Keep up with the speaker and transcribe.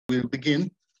we'll begin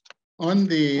on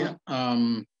the,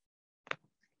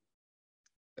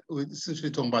 since we're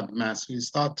talking about Mass, we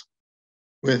start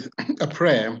with a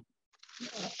prayer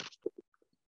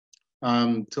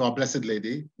to our Blessed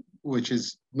Lady, which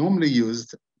is normally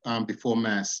used before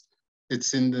Mass.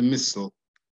 It's in the Missal.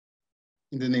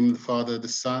 In the name of the Father, the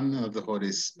Son, and of the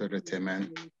Holy Spirit,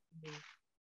 amen.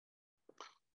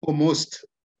 O most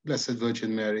Blessed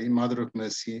Virgin Mary, Mother of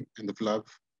mercy and of love,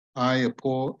 I, a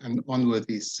poor and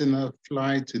unworthy sinner,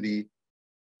 fly to thee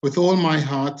with all my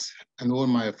heart and all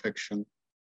my affection.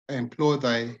 I implore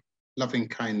thy loving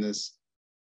kindness,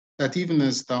 that even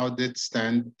as thou didst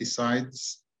stand beside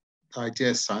thy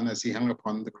dear Son as he hung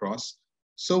upon the cross,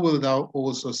 so wilt thou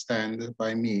also stand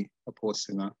by me, a poor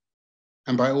sinner,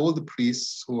 and by all the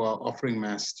priests who are offering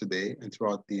Mass today and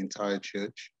throughout the entire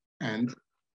Church, and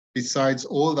besides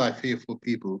all thy faithful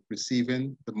people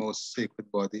receiving the most sacred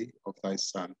body of thy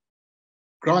Son.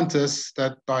 Grant us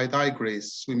that by thy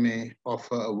grace we may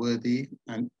offer a worthy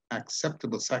and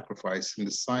acceptable sacrifice in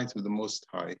the sight of the Most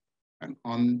High and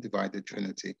undivided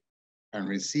Trinity, and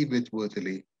receive it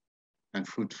worthily and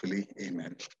fruitfully.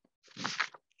 Amen.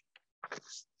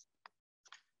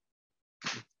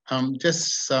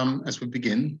 As we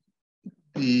begin,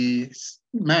 the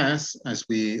Mass, as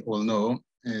we all know,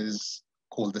 is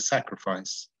called the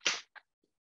sacrifice.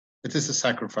 It is the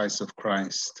sacrifice of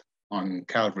Christ on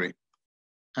Calvary.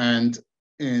 And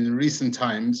in recent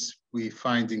times, we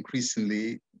find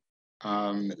increasingly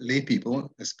lay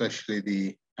people, especially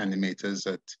the animators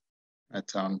at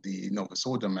the Novus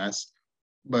Ordo Mass,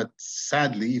 but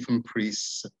sadly, even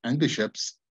priests and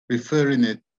bishops referring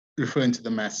to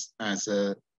the Mass as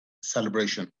a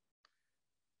celebration.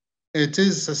 It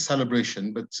is a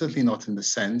celebration, but certainly not in the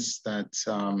sense that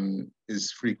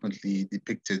is frequently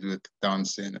depicted with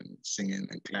dancing and singing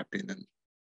and clapping and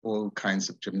all kinds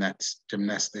of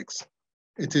gymnastics.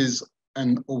 It is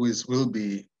and always will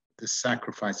be the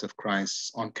sacrifice of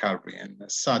Christ on Calvary. And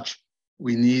as such,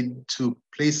 we need to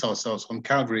place ourselves on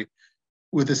Calvary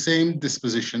with the same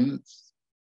disposition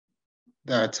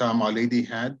that Our Lady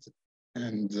had,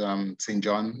 and St.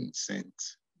 John, St.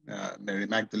 Mary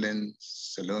Magdalene,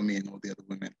 Salome, and all the other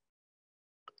women.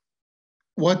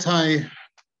 What I'm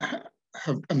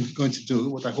going to do,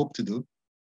 what I hope to do,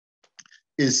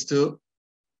 is to,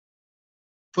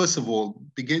 first of all,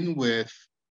 begin with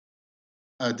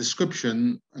a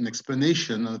description, an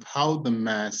explanation of how the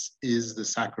Mass is the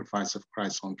sacrifice of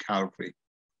Christ on Calvary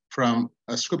from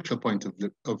a scriptural point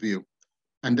of view.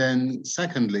 And then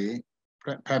secondly,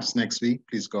 perhaps next week,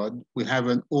 please God, we'll have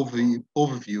an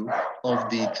overview of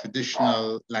the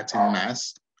traditional Latin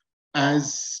Mass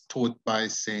as taught by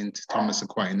St. Thomas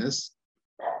Aquinas.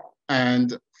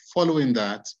 And following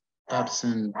that, perhaps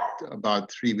in about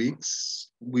 3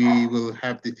 weeks, we will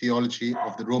have the theology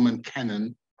of the Roman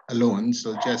canon alone,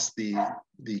 so just the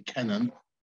canon.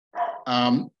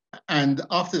 And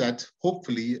after that,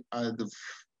 hopefully,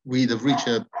 we'd have reached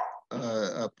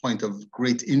a point of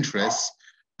great interest,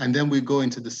 and then we go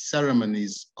into the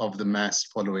ceremonies of the Mass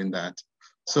following that.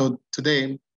 So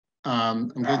today, I'm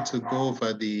going to go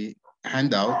over the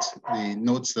handout, the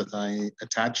notes that I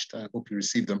attached. I hope you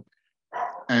received them.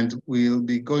 And we'll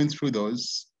be going through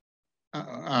those.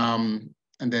 And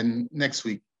then next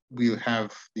week, we'll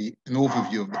have an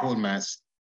overview of the whole Mass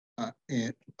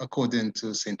according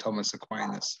to St. Thomas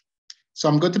Aquinas. So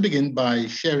I'm going to begin by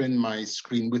sharing my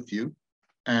screen with you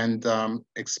and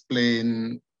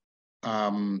explain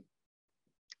the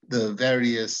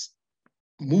various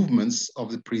movements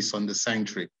of the priests on the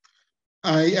sanctuary.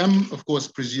 I am, of course,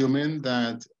 presuming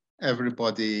that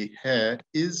everybody here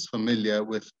is familiar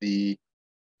with the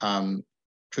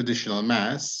traditional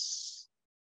Mass.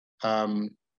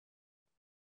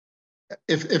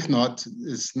 If not,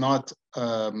 it's not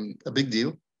a big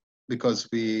deal, because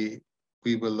we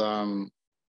will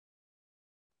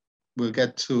we'll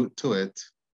get to it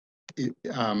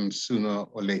sooner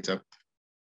or later.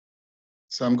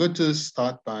 So I'm going to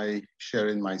start by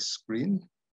sharing my screen.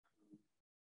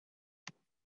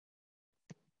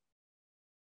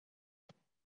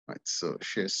 Right, so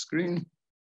share screen.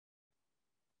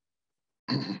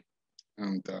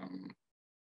 And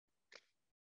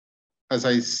as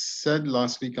I said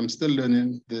last week, I'm still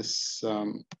learning this.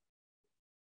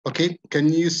 Okay,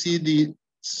 can you see the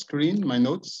screen, my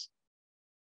notes?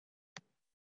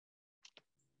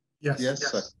 Yes.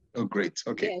 Yes. Oh, great.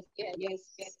 Okay.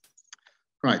 Yes.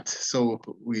 Right. So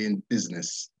we're in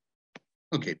business.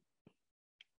 Okay.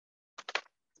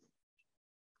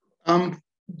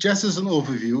 Just as an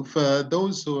overview, for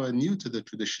those who are new to the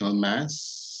traditional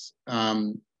Mass,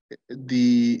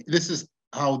 this is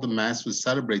how the Mass was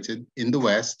celebrated in the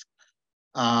West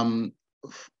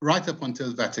right up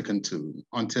until Vatican II,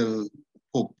 until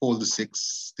Pope Paul VI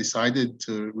decided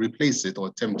to replace it or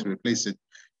attempt to replace it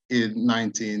in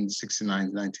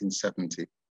 1969, 1970.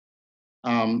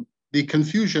 The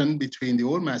confusion between the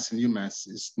Old Mass and New Mass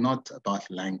is not about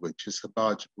language, it's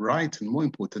about rite, and more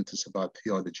important, it's about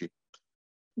theology.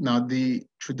 Now, the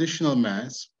traditional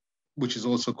Mass, which is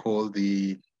also called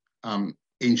the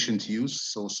ancient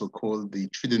use, also called the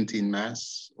Tridentine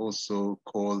Mass, also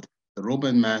called the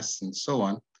Roman Mass, and so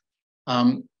on,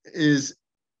 is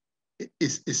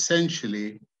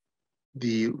essentially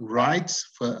the rites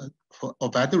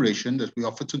of adoration that we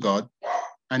offer to God,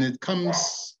 and it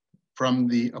comes from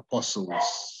the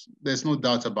apostles. There's no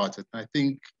doubt about it. I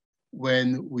think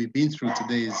when we've been through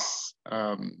today's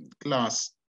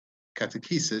class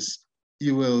catechesis,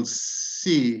 you will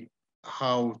see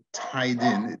how tied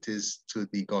in it is to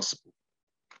the gospel.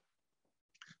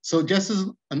 So just as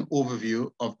an overview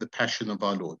of the Passion of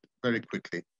our Lord, very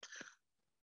quickly.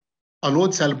 Our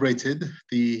Lord celebrated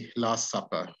the Last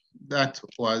Supper. That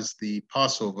was the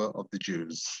Passover of the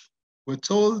Jews. We're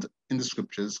told in the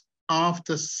scriptures,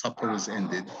 after supper was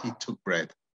ended, he took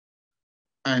bread.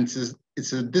 And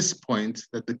it's at this point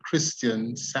that the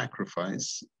Christian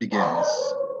sacrifice begins.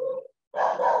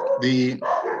 The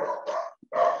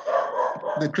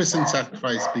Christian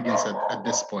sacrifice begins at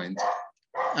this point.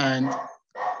 And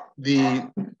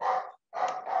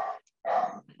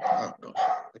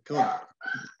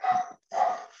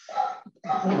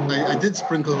I did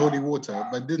sprinkle holy water,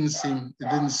 but it didn't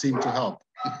seem to help.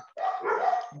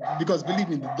 Because believe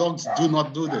me, the dogs do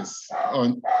not do this.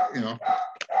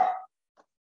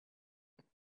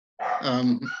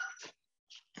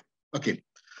 Okay,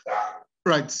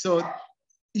 right. So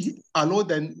our Lord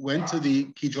then went to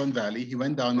the Kidron Valley. He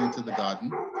went down into the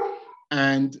garden,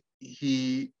 and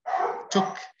he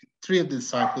took 3 of the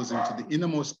disciples into the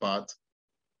innermost part,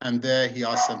 and there he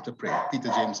asked them to pray. Peter,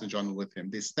 James, and John were with him.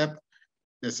 They stepped.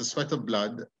 There's a sweat of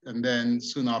blood, and then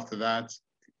soon after that,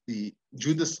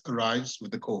 Judas arrives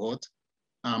with the cohort.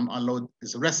 Our Lord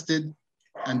is arrested,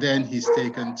 and then he's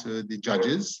taken to the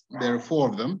judges. There are 4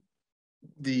 of them.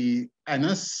 The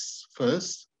Annas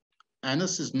first.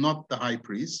 Annas is not the high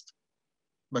priest,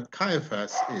 but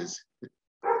Caiaphas is.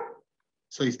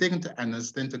 So he's taken to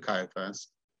Annas, then to Caiaphas.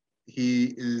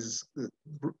 He is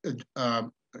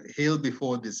hailed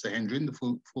before the Sanhedrin,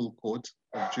 the full court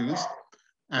of Jews.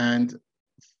 And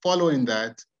following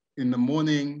that, in the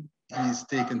morning, he's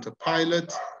taken to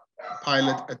Pilate.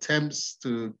 Pilate attempts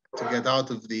to get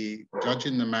out of the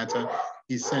judging the matter.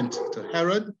 He's sent to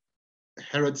Herod.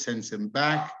 Herod sends him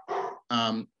back.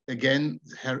 Again,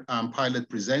 Pilate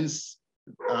presents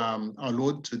our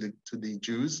Lord to the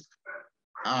Jews,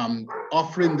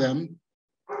 offering them,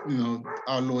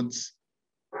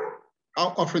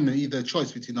 offering them either a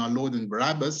choice between our Lord and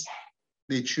Barabbas.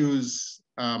 They choose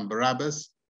Barabbas,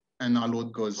 and our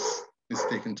Lord is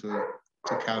taken to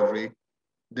Calvary.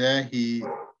 There he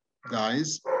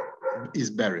dies, is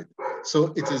buried.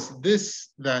 So it is this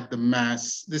that the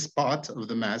Mass, this part of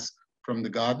the Mass from the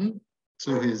garden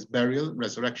to his burial,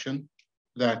 resurrection,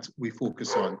 that we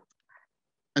focus on.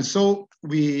 And so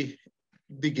we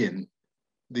begin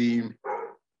the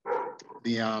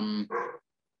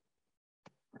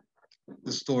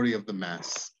story of the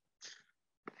Mass.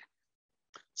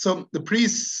 So the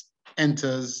priest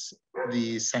enters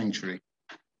the sanctuary.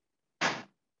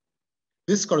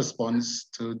 This corresponds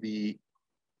to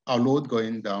our Lord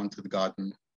going down to the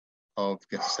Garden of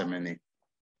Gethsemane.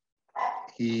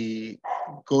 He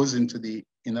goes into the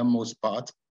innermost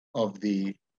part of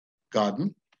the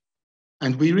garden,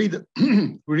 and we read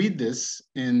this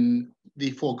in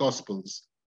the 4 Gospels.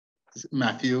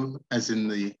 Matthew, as in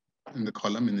the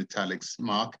column in italics,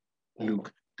 Mark,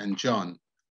 Luke, and John.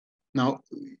 Now,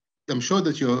 I'm sure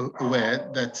that you're aware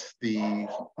that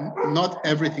not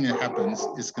everything that happens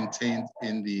is contained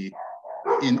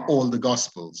in all the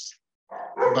Gospels,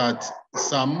 but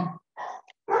some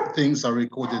things are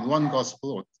recorded in one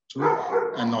Gospel or 2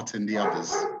 and not in the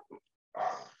others.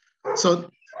 So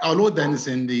our Lord then is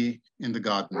in the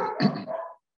garden.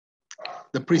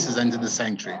 The priest has entered the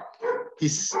sanctuary.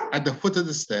 He's at the foot of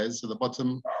the stairs, at the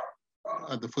bottom,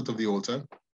 at the foot of the altar.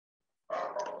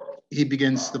 He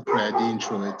begins the prayer, the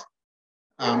introit.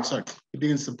 He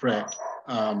begins the prayer,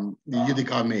 the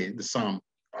Judicame, the psalm.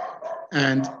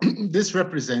 And this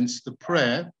represents the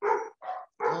prayer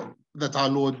that our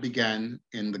Lord began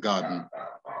in the garden.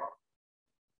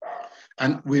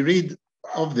 And we read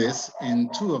of this in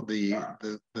 2 of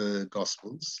the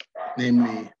Gospels,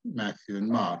 namely Matthew and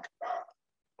Mark.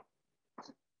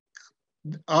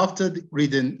 After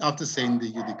saying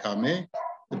the Judicame,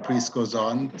 the priest goes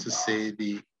on to say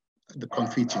the the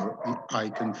Confiteor, the I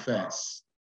confess.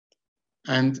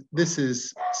 And this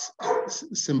is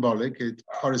symbolic. It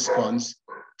corresponds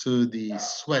to the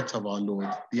sweat of our Lord,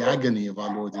 the agony of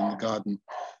our Lord in the garden.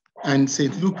 And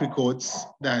St. Luke records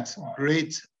that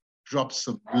great drops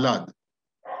of blood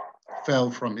fell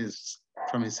from his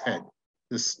head,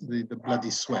 the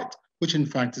bloody sweat, which in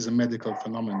fact is a medical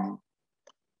phenomenon.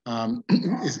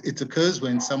 It occurs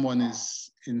when someone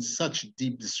is in such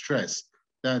deep distress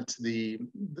that the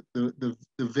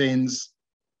veins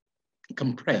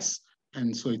compress,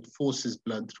 and so it forces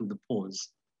blood through the pores.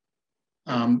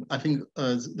 I think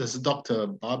there's a doctor,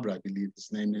 Barbara, I believe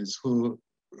his name is, who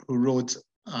wrote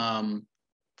a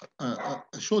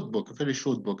short book, a very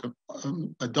short book,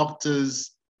 a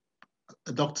doctor's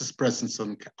presence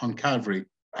on Calvary,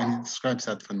 and he describes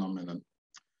that phenomenon.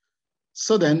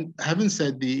 So then, having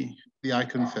said the I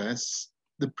confess,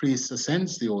 the priest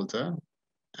ascends the altar,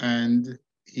 and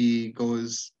he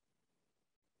goes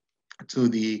to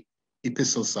the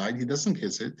epistle side. He doesn't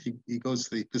kiss it. He goes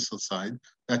to the epistle side.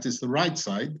 That is the right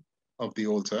side of the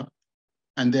altar.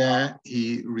 And there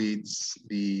he reads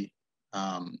the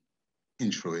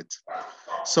introit.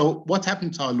 So what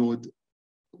happened to our Lord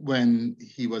when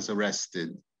he was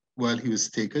arrested? Well, he was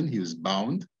taken, he was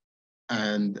bound,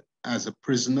 and as a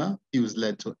prisoner, he was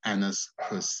led to Annas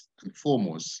first and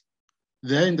foremost.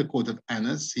 There in the court of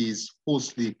Annas, he is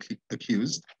falsely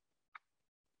accused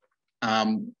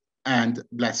and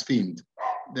blasphemed.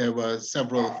 There were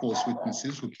several false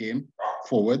witnesses who came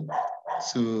forward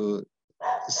to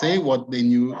say what they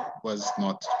knew was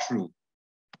not true.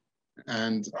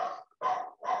 And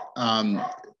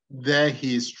there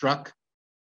he is struck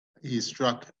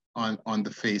on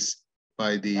the face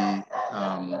by the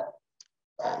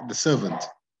servant.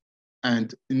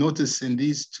 And notice in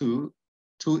these two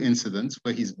incidents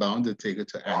where he's bound and taken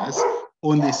to Annas,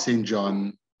 only St.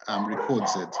 John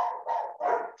records it.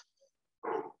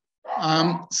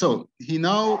 So he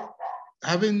now,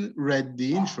 having read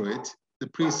the introit, the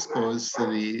priest goes to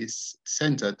the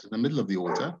center, to the middle of the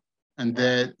altar, and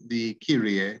there the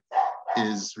Kyrie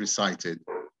is recited.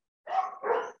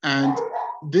 And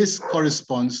this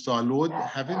corresponds to our Lord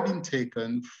having been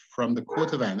taken from the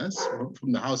court of Annas,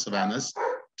 from the house of Annas,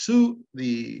 to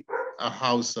the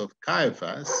house of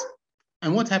Caiaphas.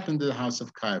 And what happened to the house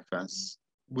of Caiaphas?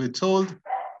 We're told,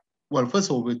 well, first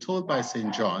of all, we're told by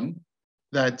St. John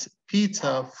that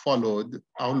Peter followed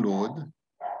our Lord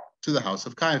to the house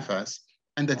of Caiaphas,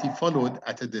 and that he followed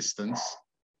at a distance.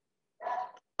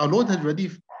 Our Lord had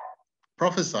already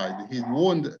prophesied, he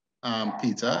warned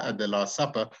Peter at the Last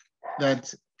Supper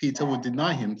that Peter would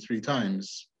deny him 3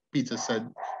 times. Peter said,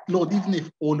 Lord, even if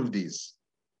all of these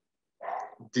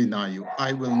deny you,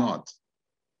 I will not.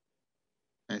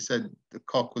 And he said, the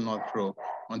cock will not crow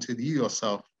until you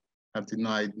yourself have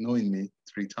denied knowing me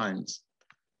 3 times.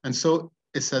 And so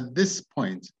it's at this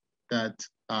point that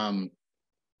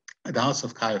at the house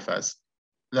of Caiaphas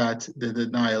that the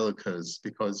denial occurs,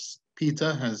 because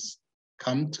Peter has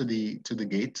come to the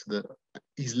gate.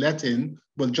 He's let in.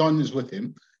 Well, John is with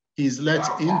him. He's let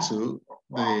into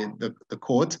the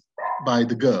court by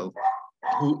the girl,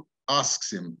 who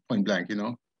asks him point blank,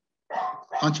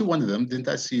 aren't you one of them? Didn't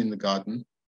I see you in the garden?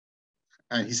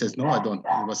 And he says, no, I don't.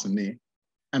 It wasn't me.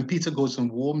 And Peter goes and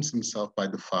warms himself by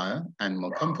the fire,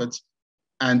 animal comforts.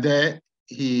 And there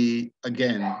he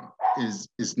again is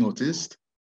noticed.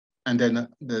 And then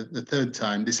the third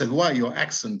time they said, why? Your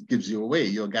accent gives you away.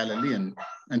 You're Galilean.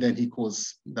 And then he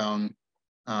calls down,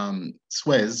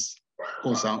 swears,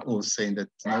 calls down oath, saying that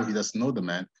no, he doesn't know the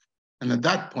man. And at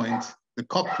that point, the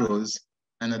cock crows.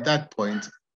 And at that point,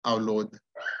 our Lord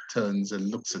turns and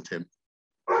looks at him.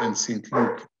 And St.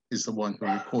 Luke is the one who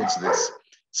records this.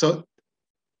 So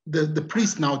the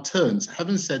priest now turns,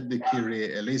 having said the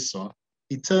Kyrie eleison,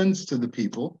 he turns to the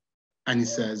people and he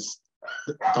says,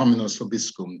 Dominus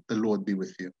vobiscum, the Lord be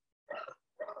with you.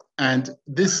 And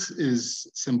this is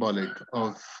symbolic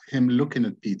of him looking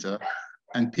at Peter,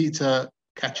 and Peter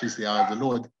catches the eye of the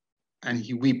Lord and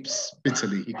he weeps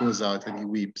bitterly. He goes out and he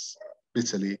weeps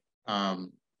bitterly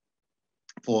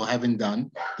for having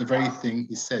done the very thing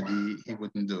he said he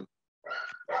wouldn't do.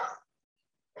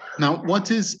 Now,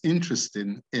 what is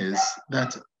interesting is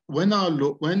that when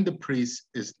the priest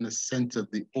is in the center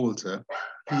of the altar,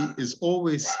 he is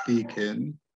always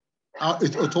speaking,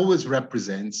 it always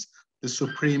represents the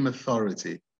supreme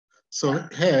authority. So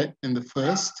here in the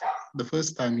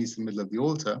first time he's in the middle of the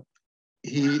altar,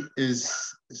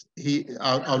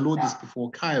 our Lord is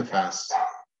before Caiaphas,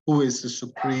 who is the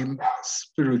supreme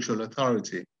spiritual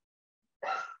authority.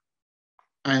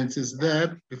 And it is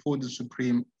there before the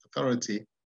supreme authority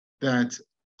that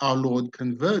our Lord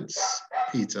converts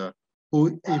Peter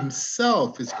who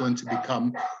himself is going to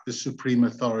become the supreme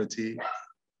authority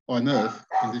on earth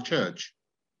in the church.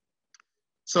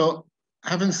 So,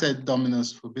 having said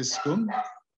Dominus vobiscum,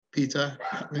 Peter,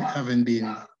 having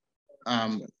been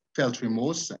felt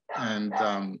remorse and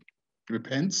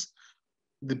repents,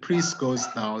 the priest goes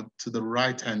now to the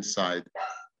right-hand side.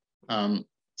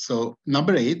 So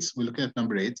number 8, we're looking at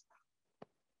number 8.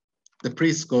 The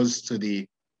priest goes to the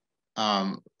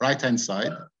right-hand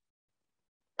side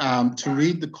to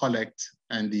read the collect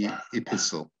and the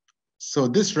epistle. So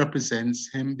this represents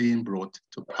him being brought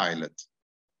to Pilate.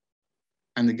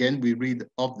 And again, we read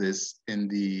of this in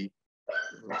the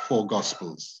 4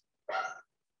 Gospels.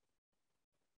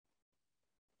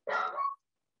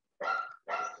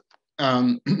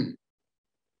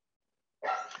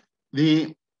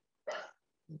 The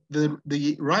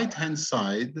right-hand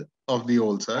side of the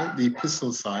altar, the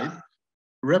epistle side,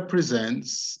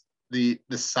 represents the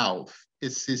south.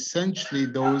 It's essentially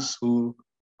those who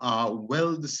are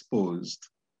well disposed,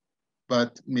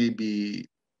 but maybe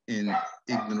in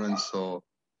ignorance or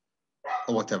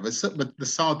whatever. So, but the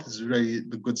south is really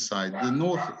the good side. The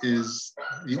north is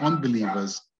the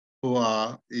unbelievers who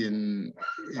are in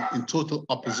total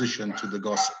opposition to the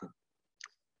gospel.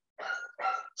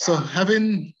 So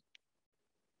having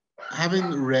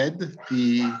read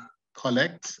the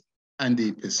collect and the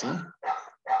epistle,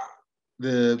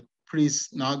 the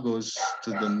priest now goes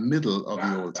to the middle of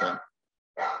the altar.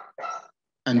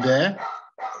 And there,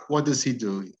 what does he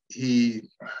do? He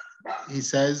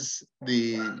says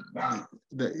the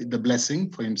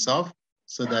blessing for himself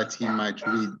so that he might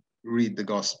read the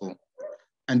gospel.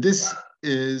 And this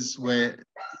is where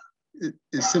it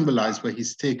is symbolized where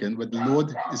he's taken, where the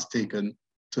Lord is taken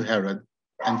to Herod,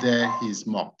 and there he is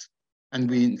mocked. And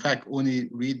we, in fact, only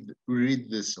read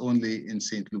this only in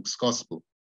St. Luke's Gospel,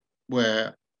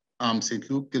 where St.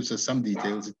 Luke gives us some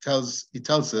details. He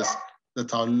tells us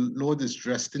that our Lord is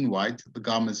dressed in white, the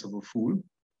garments of a fool,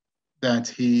 that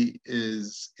he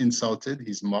is insulted,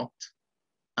 he's mocked,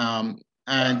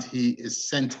 and he is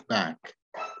sent back.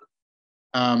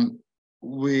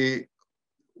 We're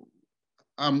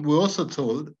also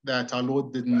told that our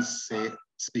Lord didn't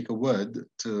speak a word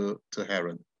to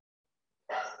Herod.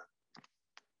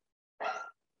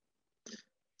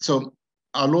 So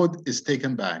our Lord is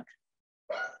taken back.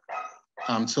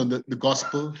 So the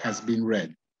gospel has been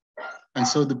read. And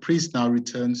so the priest now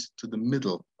returns to the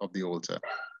middle of the altar.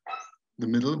 The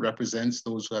middle represents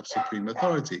those who have supreme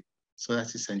authority. So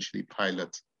that's essentially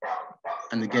Pilate.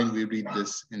 And again, we read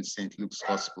this in St. Luke's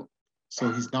Gospel. So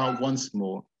he's now once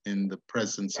more in the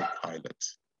presence of Pilate.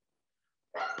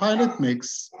 Pilate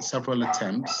makes several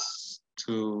attempts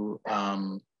to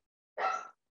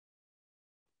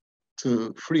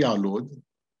free our Lord,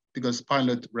 because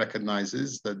Pilate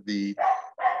recognizes that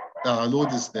our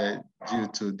Lord is there due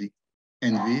to the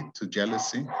envy, to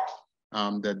jealousy,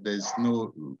 that there's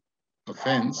no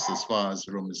offense as far as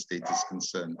the Roman state is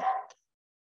concerned.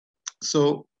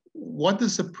 So what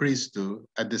does the priest do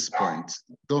at this point?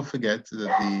 Don't forget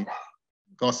that the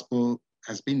gospel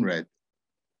has been read.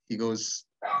 He goes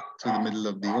to the middle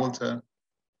of the altar.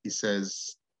 He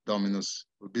says, Dominus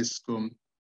vobiscum,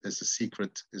 as the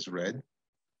secret is read.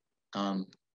 The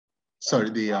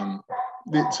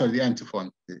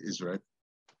antiphon is read.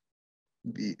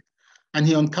 And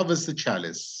he uncovers the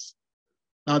chalice.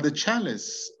 Now the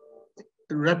chalice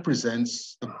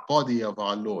represents the body of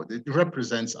our Lord. It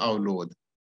represents our Lord.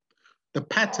 The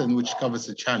pattern which covers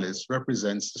the chalice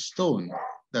represents the stone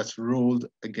that's rolled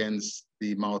against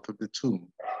the mouth of the tomb.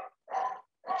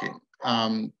 Okay.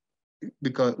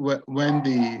 Because when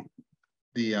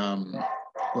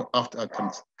after I'll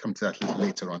come to that a little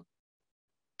later on.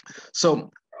 So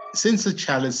since the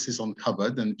chalice is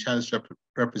uncovered and the chalice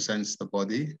represents the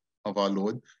body of our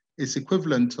Lord, it's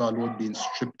equivalent to our Lord being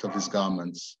stripped of his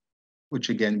garments, which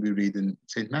again we read in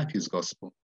St. Matthew's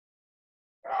Gospel.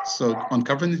 So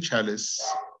uncovering the chalice,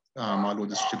 our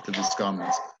Lord is stripped of his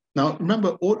garments. Now remember,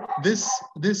 all this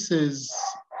is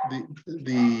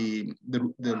the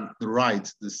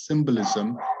rite, the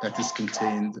symbolism that is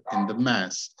contained in the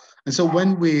Mass. And so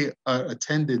when we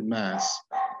attended Mass,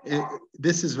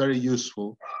 this is very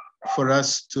useful for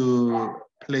us to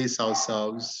place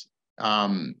ourselves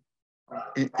in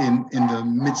the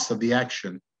midst of the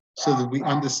action, so that we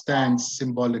understand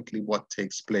symbolically what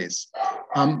takes place.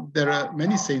 There are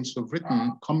many saints who have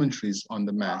written commentaries on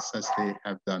the Mass, as they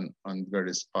have done on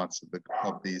various parts of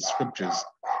the scriptures.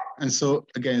 And so,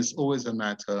 again, it's always a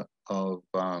matter of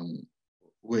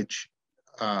which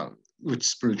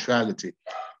spirituality.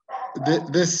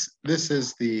 This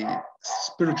is the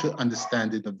spiritual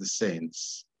understanding of the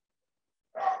saints.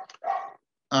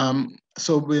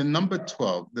 So we're number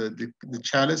 12. The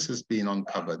chalice has been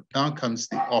uncovered. Now comes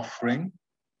the offering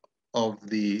of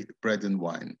the bread and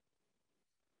wine.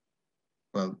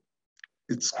 Well,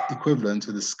 it's equivalent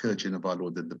to the scourging of our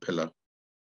Lord at the pillar.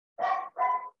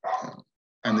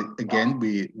 And again,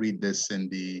 we read this in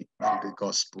the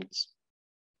Gospels.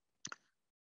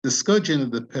 The scourging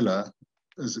of the pillar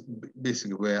is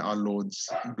basically where our Lord's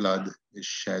blood is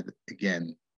shed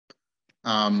again.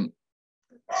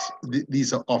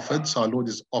 These are offered, so our Lord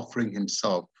is offering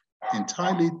himself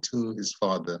entirely to his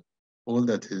Father, all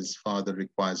that his Father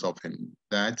requires of him,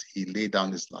 that he lay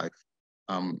down his life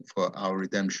for our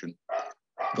redemption.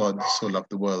 God so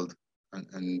loved the world,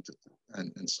 and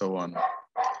so on.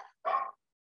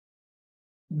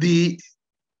 The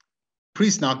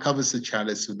priest now covers the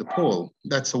chalice with the pall.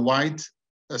 That's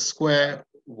a square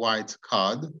white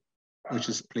card, which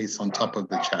is placed on top of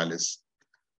the chalice.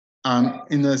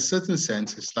 In a certain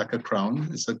sense, it's like a crown.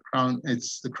 It's a crown.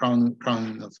 It's the crown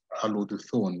of our Lord of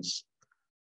Thorns.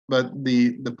 But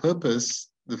the purpose,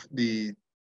 the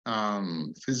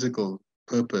physical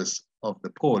purpose of the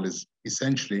pall is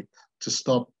essentially to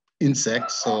stop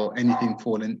insects or anything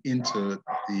falling into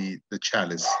the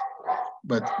chalice.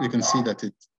 But you can see that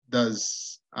it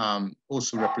does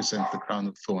also represent the crown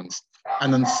of thorns.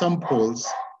 And on some poles,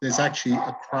 there's actually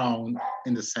a crown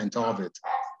in the center of it.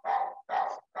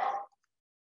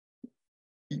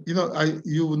 You know,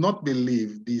 you will not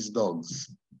believe these dogs.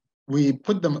 We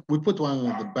put one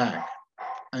on the back,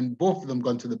 and both of them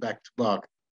gone to the back to bark.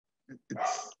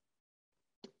 It's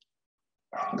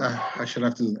I should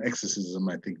have to do an exorcism,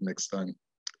 I think, next time.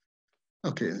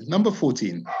 Okay, number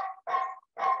 14.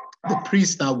 The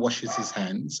priest now washes his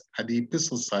hands at the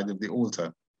epistle side of the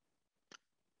altar.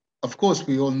 Of course,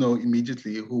 we all know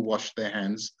immediately who washed their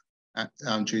hands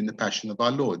during the Passion of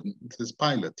our Lord. It was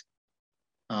Pilate.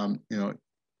 You know,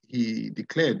 he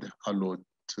declared our Lord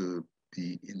to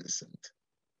be innocent.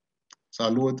 So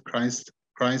our Lord Christ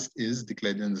is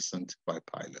declared innocent by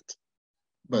Pilate.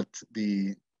 But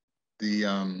the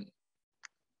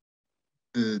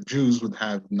Jews would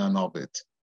have none of it.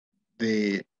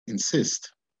 They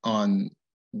insist on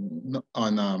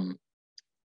our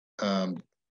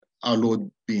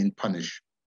Lord being punished.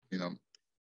 You know,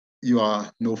 you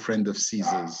are no friend of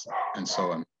Caesar's, and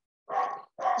so on.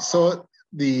 So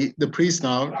the priest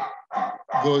now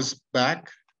goes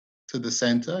back to the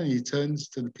center, and he turns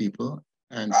to the people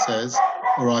and says,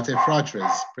 "Orate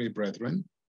fratres," pray brethren.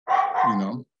 You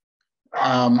know,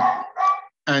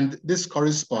 and this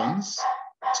corresponds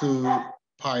to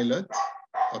Pilate.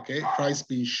 Okay, Christ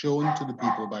being shown to the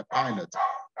people by Pilate,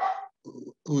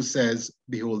 who says,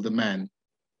 "Behold the man."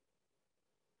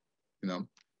 You know,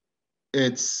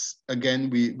 it's again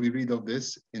we read of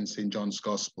this in St. John's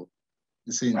Gospel.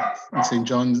 St.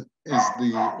 John is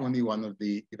the only one of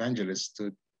the evangelists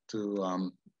to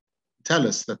tell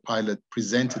us that Pilate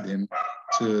presented him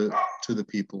to the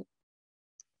people.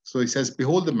 So he says,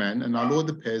 "Behold the man," and our Lord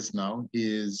appears now.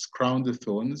 He is crowned with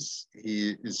thorns.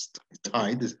 He is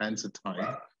tied. His hands are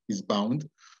tied. He's bound.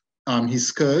 He's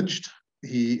scourged.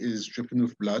 He is dripping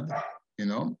with blood. You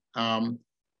know,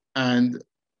 and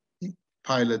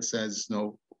Pilate says,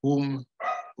 "No, whom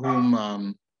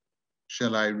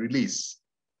shall I release?"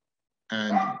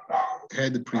 And here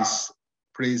the priest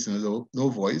prays in a low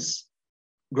voice.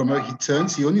 He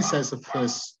turns. He only says the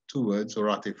first two words,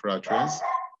 "Orate fratres,"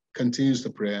 continues the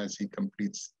prayer as he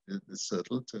completes the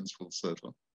circle, turns full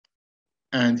circle.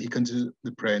 And he continues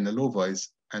the prayer in a low voice,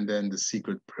 and then the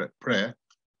secret prayer,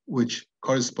 which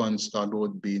corresponds to our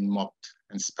Lord being mocked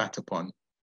and spat upon,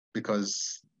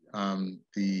 because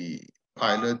the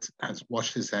Pilate has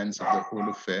washed his hands of the whole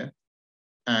affair.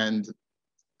 And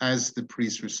as the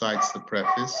priest recites the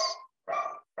preface,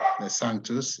 the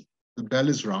Sanctus, the bell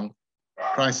is rung,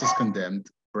 Christ is condemned,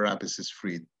 Barabbas is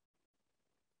freed.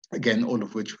 Again, all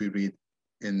of which we read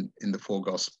in the four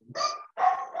Gospels.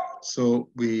 So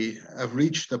we have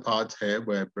reached the part here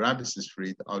where Barabbas is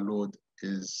freed, our Lord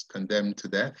is condemned to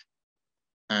death,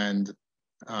 and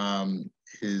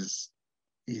he's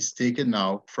taken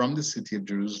now from the city of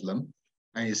Jerusalem,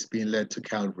 and he's being led to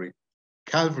Calvary.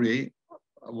 Calvary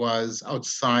was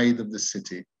outside of the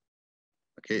city.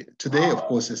 Okay, today, of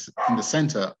course, is in the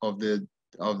center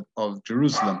of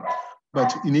Jerusalem.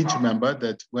 But you need to remember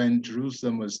that when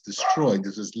Jerusalem was destroyed,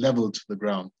 it was leveled to the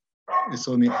ground. It's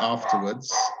only afterwards,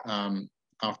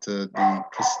 after the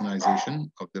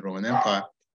Christianization of the Roman Empire,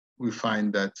 we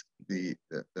find that the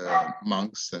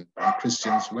monks and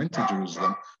Christians went to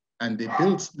Jerusalem, and they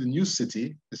built the new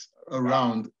city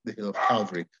around the hill of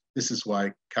Calvary. This is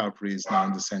why Calvary is now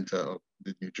in the center of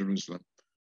the New Jerusalem.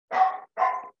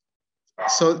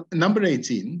 So number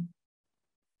 18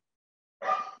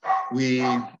 we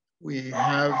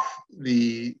have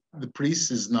the priest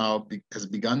has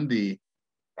begun the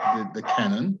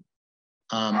canon,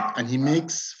 and he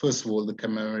makes, first of all, the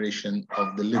commemoration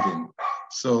of the living.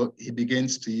 So he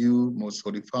begins to you, Most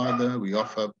Holy Father, we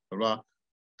offer,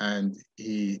 and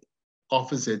he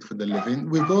offers it for the living.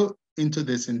 We'll go into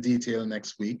this in detail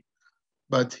next week,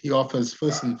 but he offers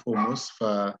first and foremost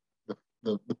for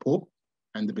the Pope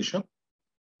and the Bishop,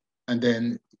 and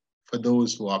then for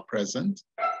those who are present,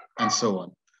 and so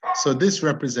on. So this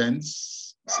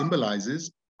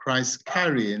symbolizes Christ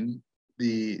carrying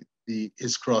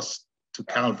his cross to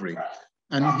Calvary.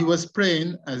 And he was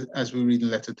praying, as we read in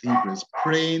the letter to Hebrews,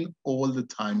 praying all the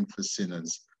time for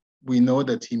sinners. We know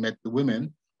that he met the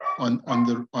women on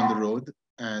the road,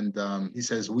 and he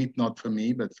says, "Weep not for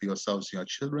me, but for yourselves, your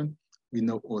children." We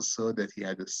know also that he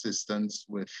had assistance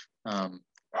with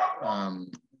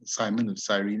Simon of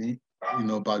Cyrene. We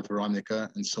know about Veronica,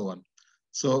 and so on.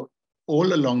 So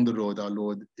all along the road, our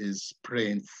Lord is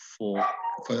praying for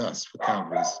us, for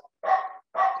Calvary's.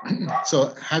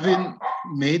 So having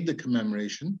made the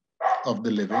commemoration of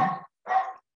the living,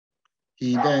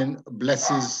 he then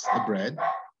blesses the bread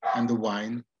and the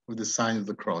wine with the sign of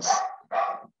the cross.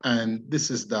 And this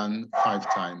is done 5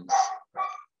 times.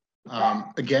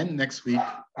 Again, next week,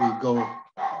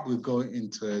 we'll go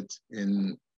into it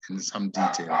in some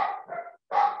detail.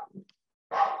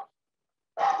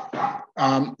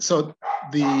 So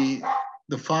the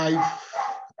five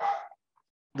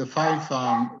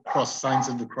cross signs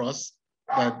of the cross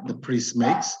that the priest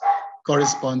makes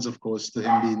corresponds, of course, to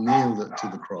him being nailed to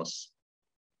the cross.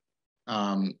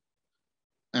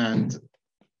 And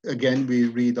again, we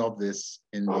read of this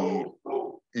in the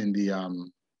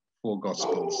 4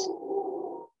 Gospels.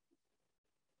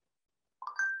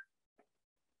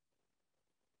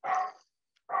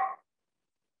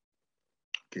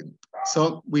 Okay,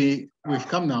 so we've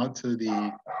come now to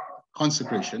the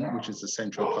consecration, which is the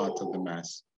central part of the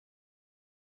Mass.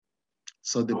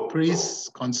 So the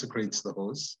priest consecrates the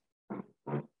host,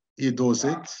 he adores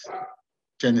it,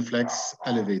 genuflects,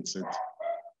 elevates it.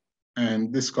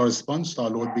 And this corresponds to our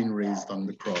Lord being raised on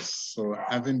the cross. So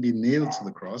having been nailed to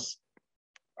the cross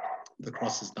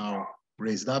is now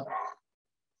raised up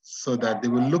so that they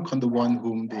will look on the one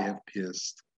whom they have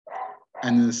pierced.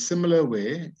 And in a similar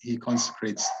way, he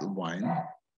consecrates the wine,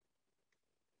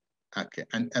 okay,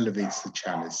 and elevates the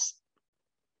chalice.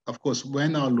 Of course,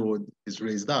 when our Lord is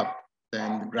raised up,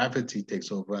 then gravity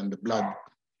takes over and the blood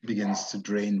begins to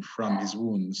drain from his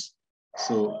wounds.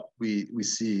 So we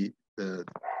see the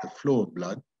flow of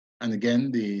blood. And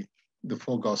again, the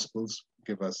 4 Gospels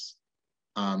give us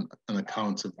an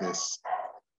account of this.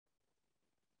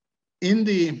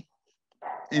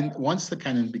 Once the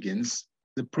canon begins,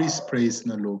 the priest prays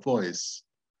in a low voice.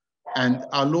 And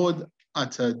our Lord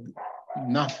uttered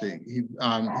nothing.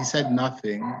 He said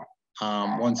nothing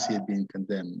once he had been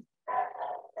condemned.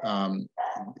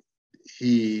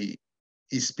 He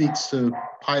speaks to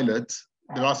Pilate.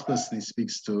 The last person he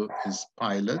speaks to is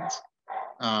Pilate.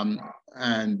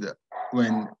 And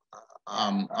when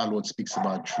our Lord speaks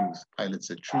about truth, Pilate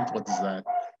said, "Truth, what is that?"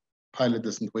 Pilate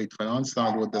doesn't wait for an answer.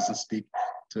 Our Lord doesn't speak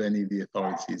to any of the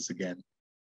authorities again.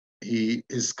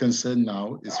 His concern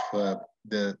now is for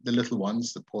the little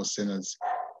ones, the poor sinners,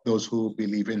 those who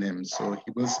believe in him. So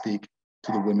he will speak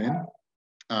to the women.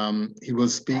 He will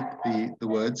speak the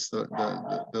words,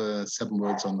 the 7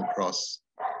 words on the cross,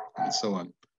 and so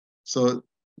on. So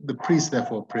the priest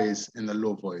therefore prays in a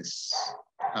low voice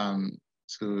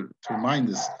to remind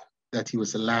us that he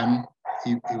was a lamb.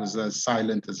 He was as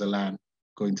silent as a lamb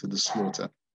going to the slaughter.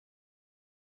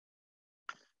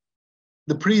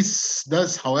 The priest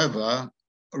does, however,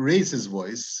 raise his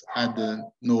voice at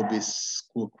the nobis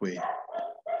quoque,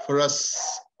 for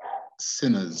us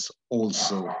sinners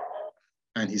also,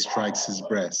 and he strikes his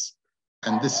breast.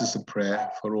 And this is a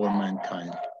prayer for all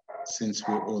mankind, since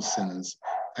we're all sinners.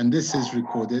 And this is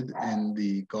recorded in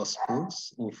the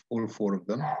Gospels, all 4 of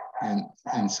them,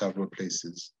 in several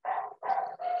places.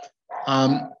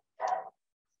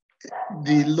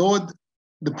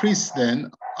 The priest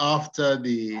then, after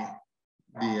the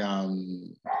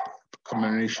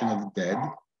commemoration of the dead,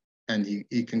 and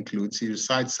he concludes, he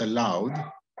recites aloud,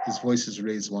 his voice is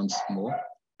raised once more,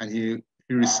 and he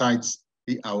recites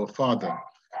the Our Father.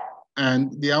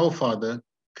 And the Our Father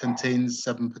contains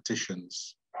 7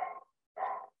 petitions.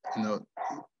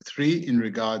 3 in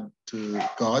regard to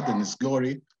God and his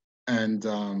glory, and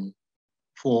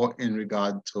 4 in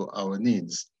regard to our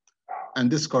needs. And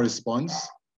this corresponds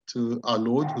to our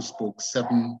Lord, who spoke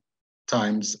 7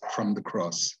 times from the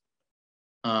cross.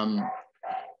 And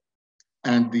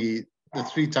the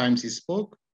 3 times he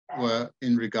spoke were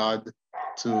in regard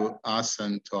to us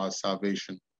and to our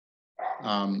salvation.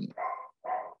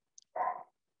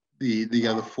 The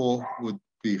other 4 would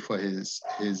be for his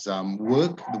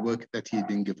work, the work that he had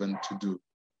been given to do.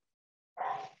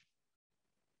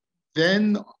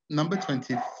 Then number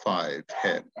 25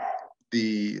 here,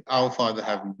 the Our Father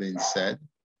having been said,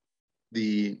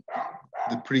 the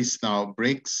priest now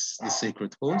breaks the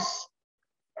sacred horse,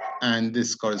 and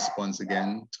this corresponds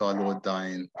again to our Lord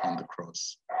dying on the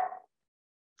cross.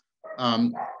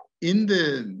 In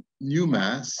the new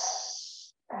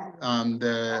Mass,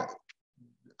 the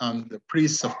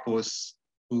priests, of course,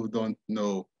 who don't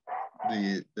know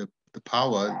the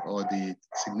power or the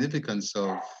significance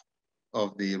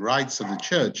of the rites of the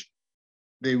church,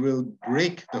 they will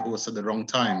break the horse at the wrong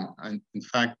time. And in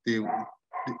fact,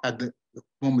 at the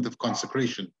moment of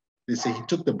consecration, they say he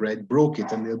took the bread, broke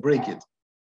it, and they'll break it.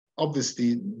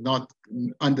 Obviously not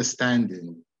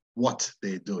understanding what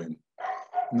they're doing.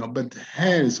 No, but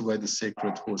here is where the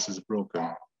sacred horse is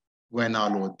broken, when our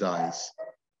Lord dies.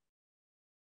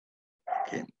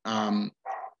 Okay.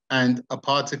 And a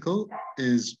particle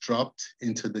is dropped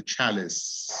into the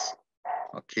chalice,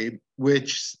 okay,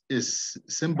 which is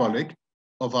symbolic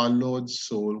of our Lord's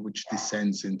soul, which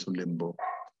descends into limbo,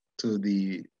 to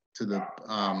the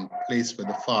place where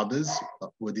the fathers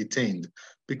were detained.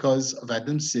 Because of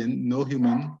Adam's sin, no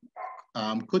human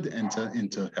could enter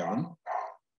into heaven.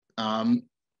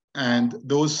 And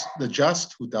the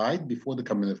just who died before the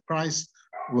coming of Christ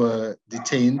were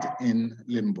detained in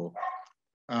limbo.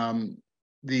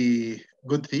 The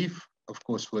good thief, of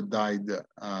course, who died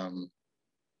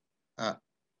had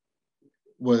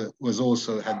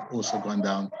also gone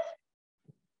down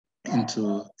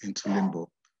into limbo.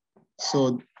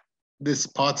 So this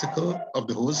particle of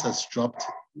the horse that's dropped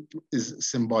is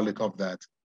symbolic of that.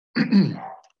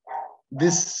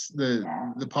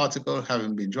 The particle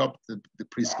having been dropped, the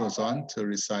priest goes on to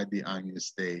recite the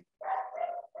Agnus Dei.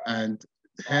 And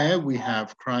here we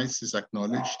have Christ is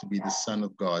acknowledged to be the Son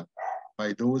of God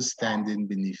by those standing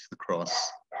beneath the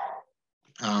cross.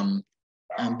 And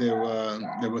there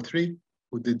were 3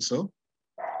 who did so.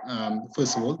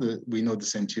 First of all, we know the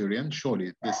centurion.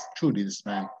 Truly, this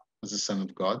man was the Son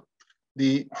of God.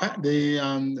 The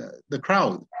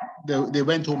crowd, they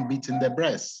went home beating their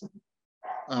breasts,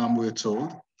 we're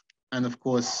told. And of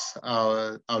course,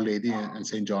 Our Lady and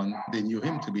St. John, they knew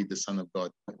him to be the Son of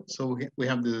God. So we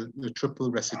have the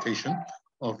triple recitation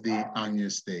of the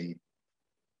Agnus Dei.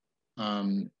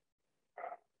 And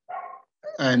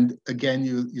again,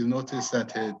 you'll notice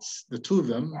that it's the 2 of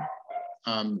them,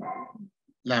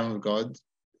 Lamb of God,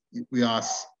 we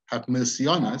ask, have mercy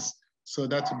on us. So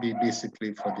that would be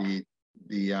basically for the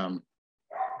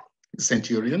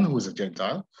centurion, who was a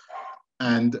Gentile,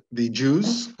 and the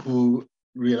Jews who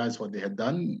realized what they had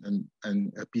done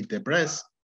and beat their breasts.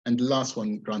 And the last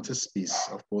one, grant us peace,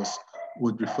 of course,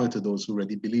 would refer to those who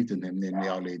already believed in him, namely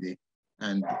Our Lady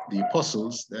and the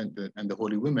apostles and the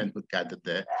holy women who gathered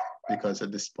there, because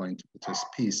at this point it was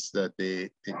peace that they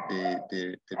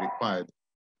required.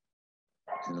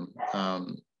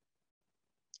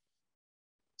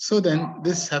 So then,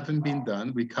 this having been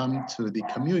done, we come to the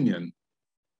communion.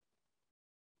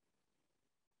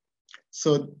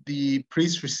 So the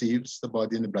priest receives the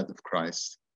body and the blood of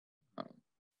Christ.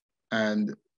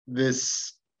 And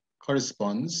this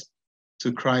corresponds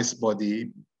to Christ's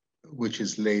body, which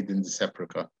is laid in the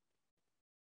sepulchre.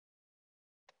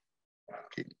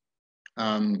 Okay.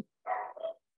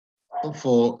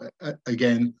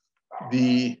 Again,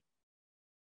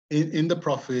 in the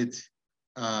prophet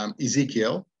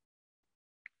Ezekiel,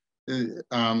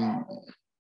 I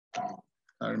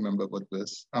remember what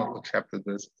chapter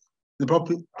this. The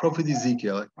prophet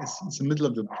Ezekiel, it's in the middle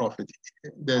of the prophet.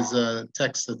 There's a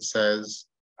text that says,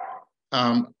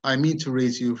 I mean to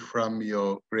raise you from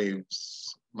your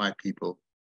graves, my people.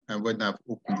 And when I've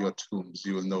opened your tombs,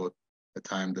 you will know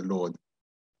that I am the Lord.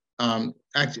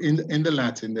 Actually, in the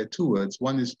Latin, there are 2 words.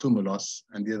 One is tumulos,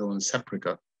 and the other one is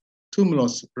sepulchre.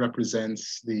 Tumulos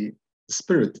represents the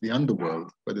spirit, the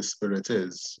underworld, where the spirit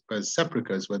is, whereas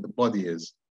sepulchre is where the body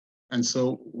is. And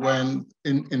so when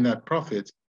in that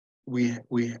prophet, in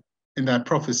that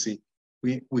prophecy,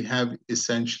 we have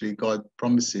essentially God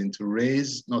promising to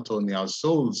raise not only our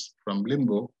souls from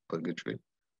limbo, purgatory,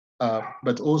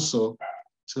 but also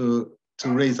to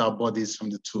raise our bodies from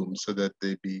the tomb so that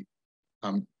they be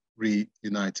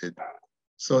reunited.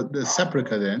 So the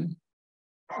sepulchre then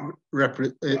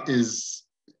is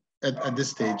at this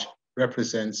stage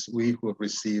represents we who have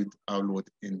received our Lord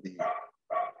in the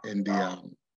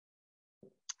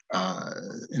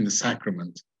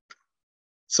sacrament.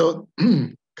 So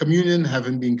communion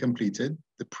having been completed,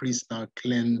 the priest now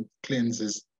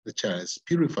cleanses the chalice,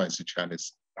 purifies the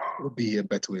chalice, would be a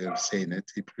better way of saying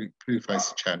it. He purifies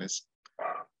the chalice.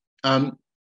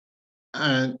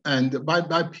 And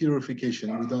by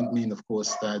purification, we don't mean, of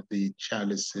course, that the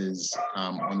chalice is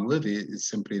unworthy. It's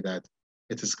simply that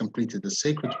it has completed the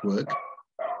sacred work,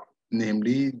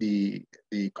 namely the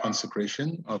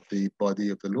consecration of the body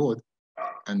of the Lord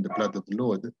and the blood of the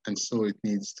Lord. And so it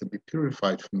needs to be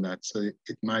purified from that. So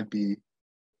it might be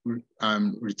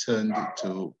returned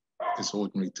to its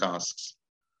ordinary tasks.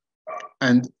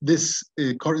 And this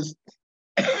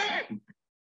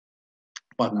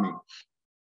pardon me.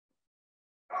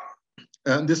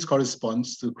 This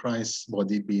corresponds to Christ's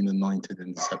body being anointed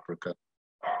in the sepulchre.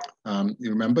 You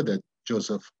remember that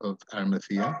Joseph of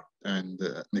Arimathea and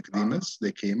Nicodemus,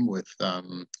 they came with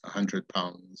 100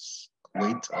 pounds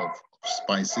weight of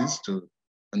spices to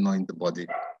anoint the body.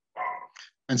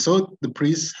 And so the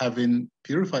priest, having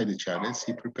purified the chalice,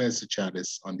 he prepares the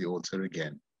chalice on the altar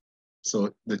again.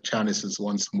 So the chalice is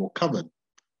once more covered.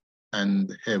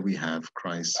 And here we have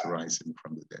Christ rising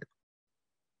from the dead.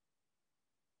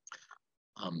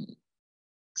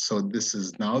 So this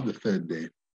is now the third day.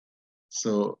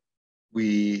 So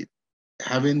we,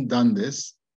 having done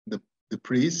this, the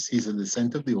priest, he's at the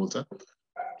center of the altar.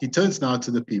 He turns now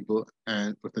to the people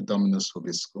and with the Dominus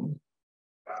Vobiscum.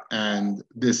 And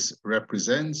this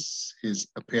represents his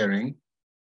appearing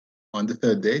on the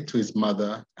third day to his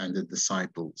mother and the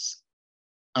disciples.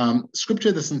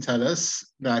 Scripture doesn't tell us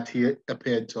that he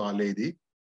appeared to Our Lady,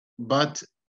 but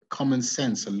common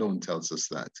sense alone tells us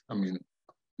that. I mean,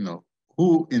 you know,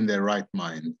 who in their right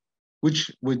mind,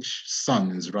 which son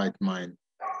in his right mind,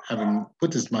 having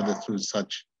put his mother through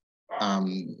such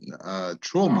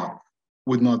trauma,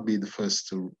 would not be the first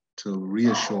to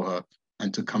reassure her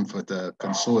and to comfort her,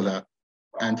 console her,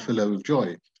 and fill her with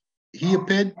joy? He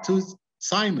appeared to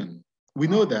Simon. We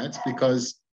know that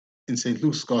because in St.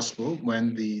 Luke's Gospel,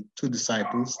 when the two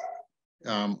disciples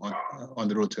on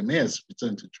the road to Emmaus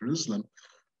returned to Jerusalem,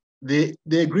 they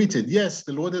are greeted, yes,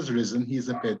 the Lord has risen, he has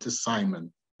appeared to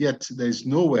Simon. Yet there's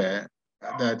nowhere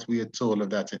that we are told of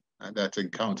that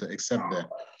encounter except there.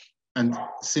 And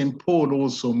St. Paul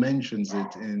also mentions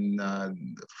it in 1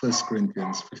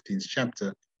 Corinthians 15th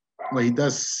chapter, where he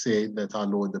does say that our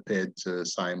Lord appeared to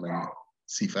Simon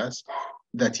Cephas,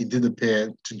 that he did appear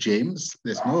to James.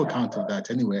 There's no account of that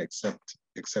anywhere except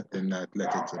in that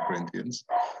letter to Corinthians.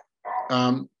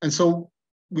 And so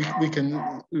we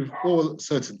can, with all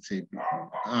certainty,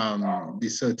 be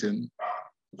certain,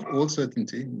 with all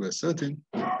certainty, we're certain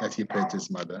that he appeared to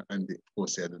his mother and, of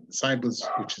course, the other disciples,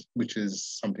 which is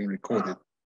something recorded.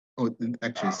 Oh,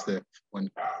 actually, it's the 1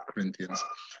 Corinthians,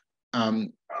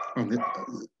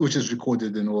 which is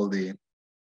recorded in all the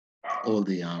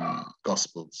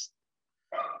Gospels.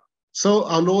 So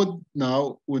our Lord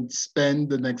now would spend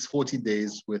the next 40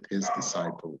 days with his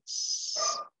disciples.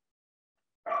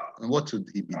 And what would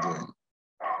he be doing?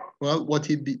 Well, what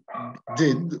he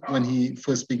did when he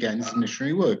first began his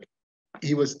missionary work,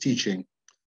 he was teaching.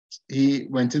 He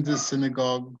went into the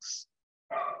synagogues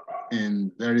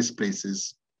in various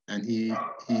places, and he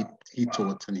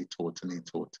taught and he taught and he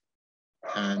taught.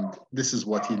 And this is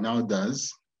what he now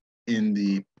does in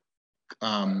the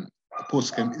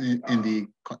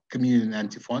communion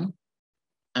antiphon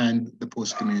and the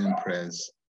post-communion prayers.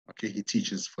 Okay, he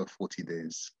teaches for 40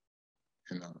 days.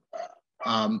 You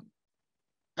know,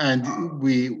 and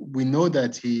we know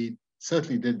that he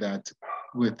certainly did that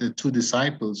with the two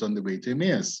disciples on the way to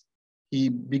Emmaus. He,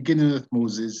 beginning with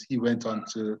Moses, he went on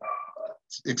to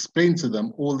explain to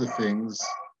them all the things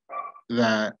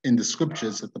that in the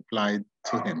scriptures that applied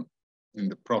to him, in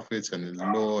the prophets and in the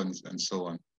law and so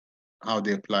on, how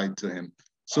they applied to him.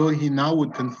 So he now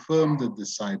would confirm the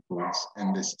disciples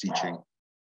in this teaching.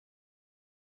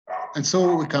 And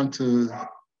so we come to,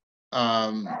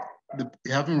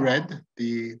 having read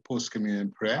the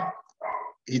post-communion prayer,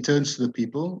 he turns to the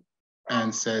people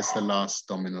and says the last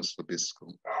Dominus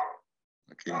Vobiscum.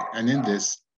 Okay, and in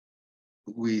this,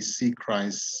 we see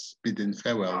Christ bidding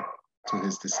farewell to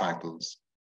his disciples.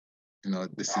 You know,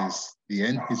 this is the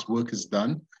end, his work is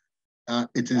done.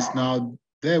 It is now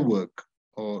their work,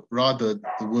 or rather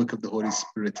the work of the Holy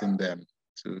Spirit in them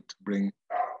to bring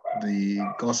the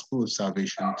gospel of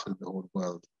salvation to the whole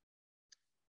world.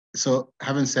 So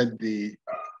having said the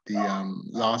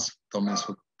last Dominus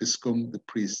Vobiscum, the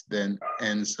priest then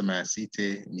ends the Mass,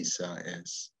 Ite Missa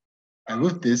Es. And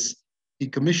with this, he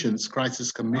commissions, Christ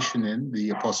is commissioning the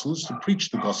apostles to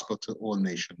preach the gospel to all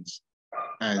nations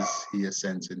as he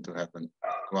ascends into heaven.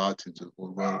 Go out into the whole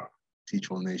world,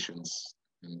 teach all nations,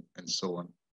 and so on.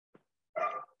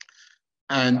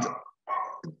 And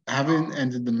having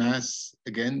ended the Mass,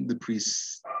 again, the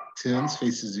priest turns,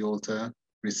 faces the altar,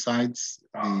 recites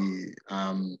the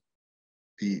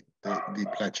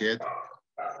plagiate,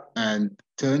 and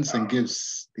turns and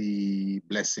gives the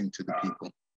blessing to the people,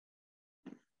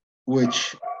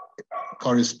 which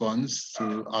corresponds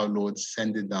to our Lord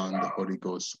sending down the Holy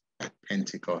Ghost at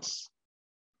Pentecost,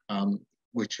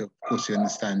 which of course you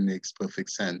understand makes perfect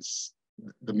sense.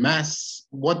 The Mass,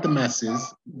 what the Mass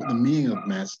is, the meaning of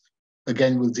Mass,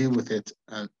 again, we'll deal with it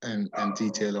in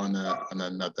detail on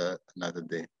another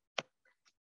day.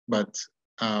 But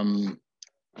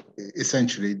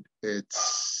essentially,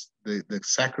 it's the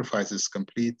sacrifice is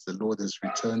complete. The Lord has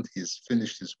returned. He has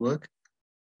finished his work.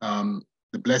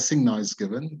 The blessing now is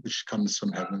given, which comes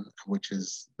from heaven, which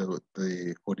is the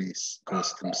Holy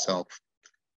Ghost himself.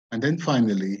 And then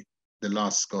finally, the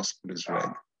last gospel is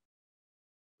read.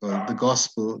 Well, the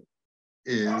gospel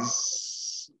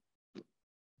is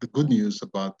the good news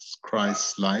about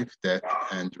Christ's life, death,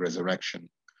 and resurrection.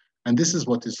 And this is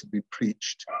what is to be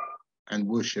preached and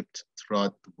worshipped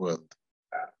throughout the world.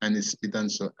 And it's to be done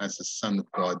so as the Son of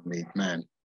God made man.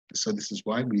 So this is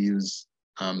why we use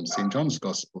St. John's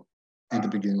Gospel. In the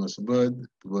beginning was the Word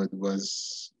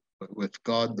was with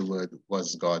God, the Word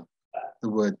was God. The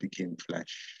Word became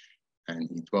flesh, and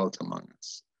he dwelt among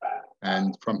us.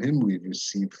 And from him we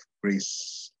receive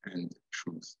grace and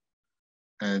truth.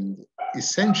 And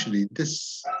essentially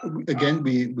this, again,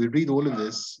 we read all of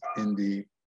this in the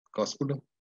Gospel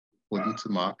according to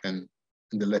Mark and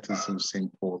in the letters of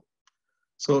St. Paul.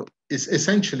 So it's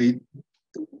essentially,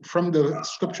 from the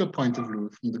scripture point of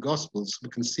view, from the Gospels, we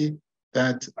can see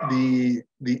that the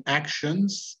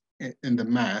actions in the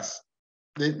Mass,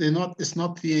 it's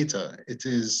not theater. It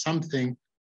is something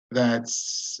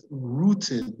that's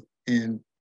rooted in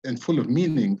and full of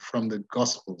meaning from the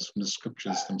Gospels, from the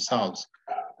scriptures themselves.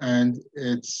 And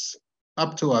it's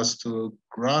up to us to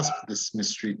grasp this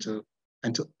mystery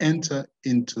and to enter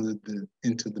into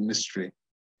the mystery.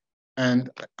 And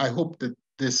I hope that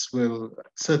this will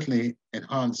certainly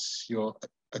enhance your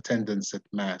attendance at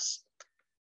Mass.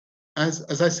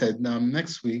 As I said,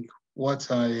 next week, what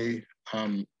I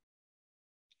want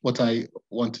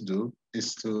to do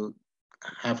is to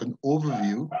have an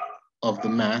overview of the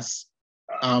Mass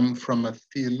from a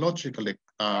theological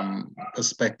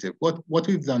perspective. What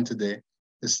we've done today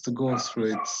is to go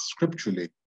through it scripturally.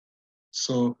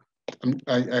 So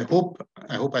I hope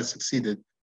I succeeded.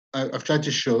 I've tried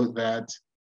to show that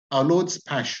our Lord's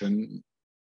passion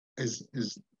is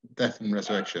death and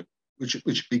resurrection,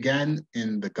 which began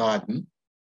in the garden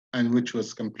and which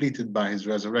was completed by his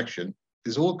resurrection,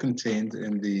 is all contained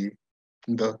in the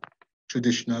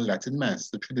traditional Latin Mass,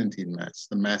 the Tridentine Mass,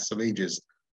 the Mass of Ages,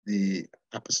 the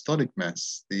Apostolic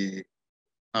Mass.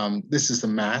 This is the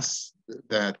Mass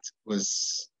that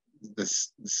was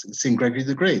St. Gregory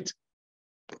the Great,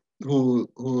 who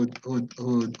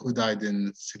died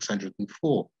in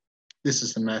 604. This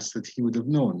is the Mass that he would have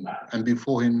known, and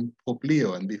before him Pope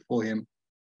Leo, and before him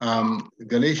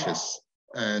Galatius,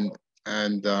 and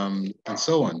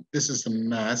so on. This is the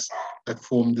Mass that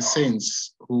formed the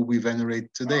saints who we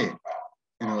venerate today.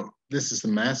 You know, this is the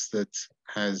Mass that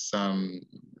has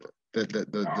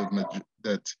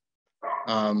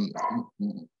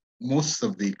most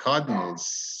of the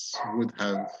cardinals would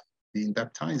have been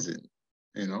baptized in.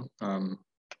 You know,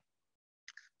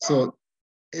 so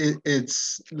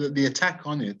it's the attack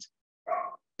on it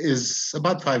is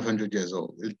about 500 years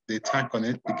old. The attack on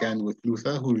it began with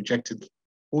Luther, who rejected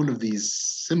all of these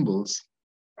symbols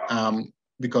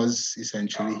because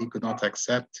essentially he could not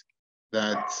accept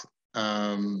that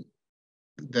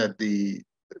that the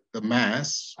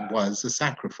Mass was a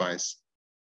sacrifice.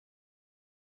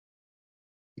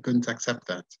 He couldn't accept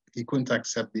that. He couldn't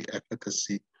accept the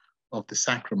efficacy of the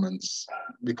sacraments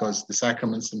because the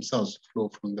sacraments themselves flow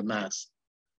from the Mass.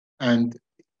 And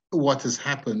what has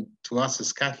happened to us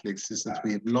as Catholics is that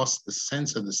we have lost the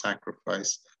sense of the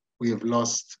sacrifice. We have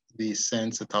lost the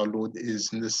sense that our Lord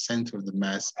is in the center of the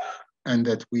Mass and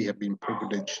that we have been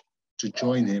privileged to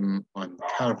join him on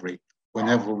Calvary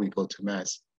whenever we go to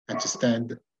Mass and to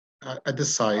stand at the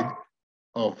side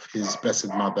of his Blessed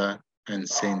Mother and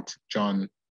Saint John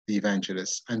the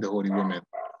Evangelist and the Holy Women.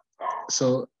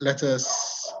 So let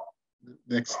us,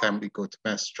 next time we go to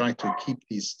Mass, try to keep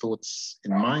these thoughts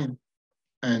in mind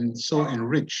and so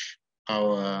enrich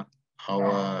our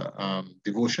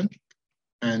devotion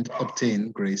and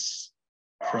obtain grace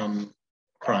from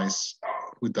Christ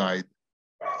who died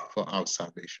for our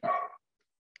salvation.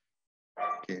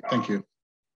 Okay, thank you.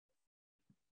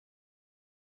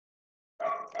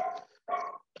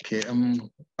 Okay,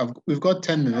 we've got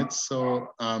 10 minutes, so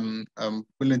I'm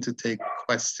willing to take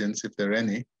questions if there are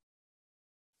any.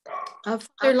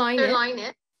 Fr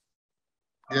Linus,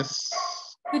 Yes.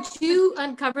 Could you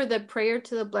uncover the prayer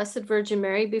to the Blessed Virgin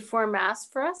Mary before Mass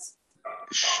for us?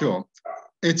 Sure.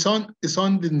 It's on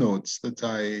the notes that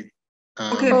I.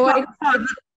 Okay, Father.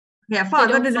 Yeah,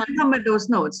 Father didn't come with those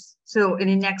notes. So in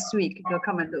the next week, it will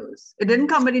come with those. It didn't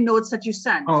come with the notes that you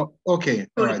sent. Oh, okay.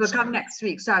 So it will come next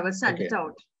week. So I will send it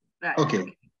out. Right.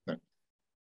 Okay.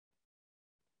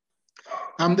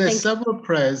 There's several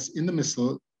prayers in the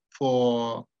Missal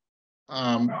for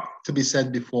to be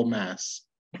said before Mass,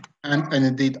 and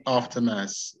indeed after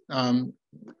Mass.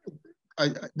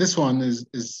 This one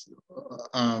is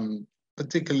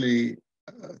particularly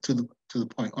to the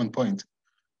point, on point.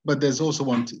 But there's also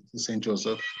one to Saint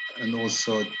Joseph, and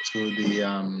also to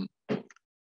the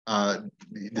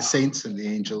saints and the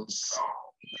angels,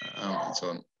 and so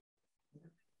on.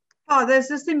 Father, is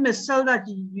this the Missal that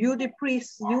you, the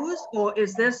priests, use, or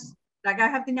is this like I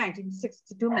have the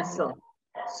 1962 Missal?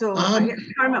 So I can't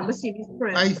remember seeing these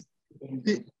prayers. I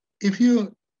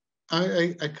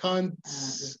can't.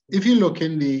 If you look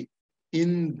in the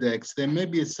index, there may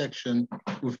be a section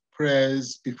with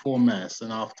prayers before Mass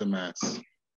and after Mass.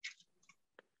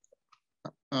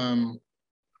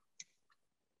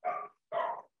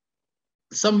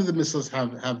 Some of the missals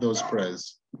have those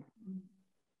prayers.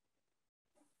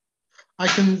 I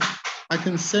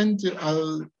can send you.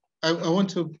 I want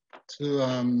to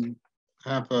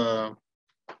have a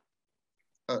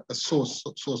source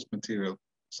material.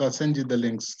 So I'll send you the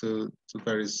links to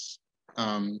various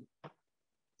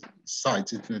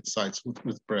sites, internet sites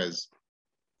with prayers.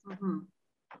 Mm-hmm.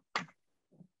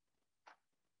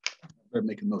 Better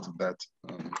make a note of that.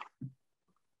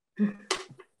 I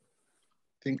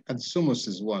think Adsumos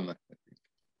is one. I think.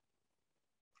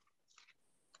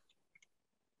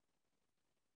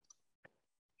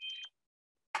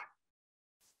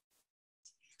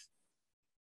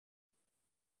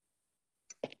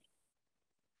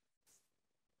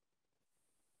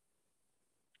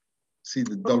 See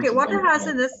the dogs. Okay, what it has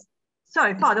in this?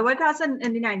 Sorry, Father. What it has in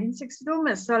the 1962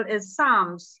 Missal is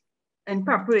Psalms in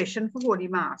preparation for Holy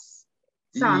Mass.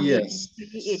 Psalm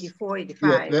 83, 84,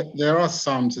 85. Yeah, there are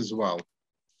Psalms as well.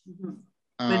 Mm-hmm.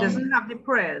 But it doesn't have the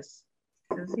prayers.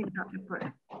 It doesn't seem to have the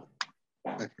prayer.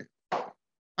 Okay.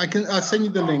 I'll send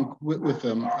you the link with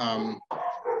them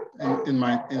in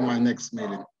my next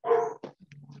mailing.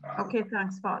 Okay,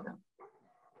 thanks, Father.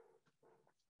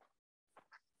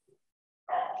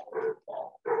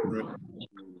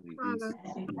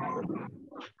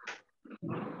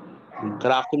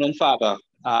 Good afternoon, Father.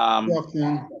 Good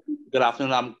afternoon. Good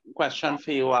afternoon. Question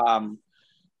for you.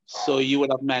 So you would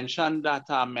have mentioned that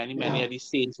many of the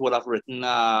saints would have written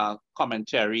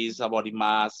commentaries about the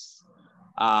Mass,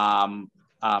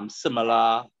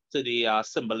 similar to the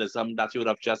symbolism that you would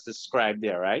have just described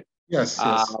there, right? Yes.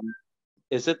 Yes.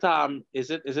 Is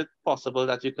it possible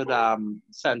that you could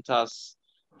send us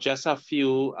just a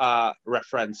few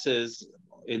references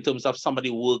in terms of some of the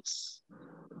works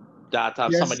that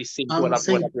somebody saint would have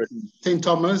written? Saint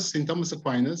Thomas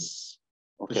Aquinas,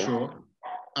 okay, for sure.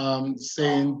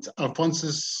 Saint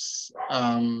Alphonsus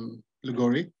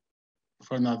Liguori,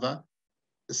 for another.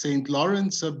 Saint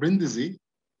Lawrence of Brindisi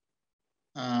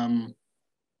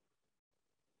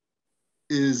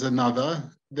is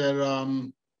another. There,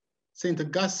 Saint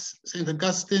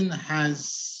Augustine has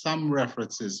some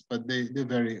references, but they're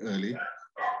very early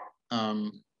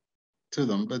to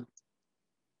them. But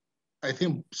I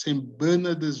think Saint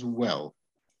Bernard as well.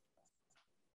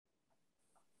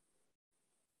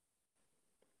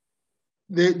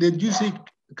 They usually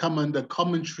come under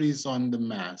commentaries on the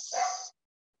Mass.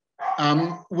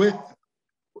 With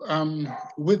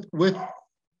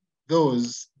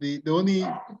those, the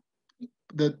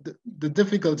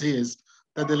difficulty is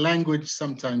that the language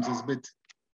sometimes is a bit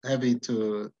heavy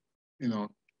to,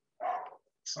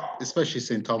 especially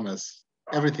St. Thomas.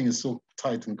 Everything is so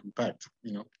tight and compact,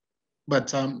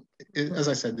 But as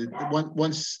I said,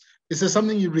 once is there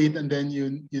something you read and then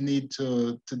you need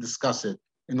to discuss it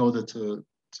in order to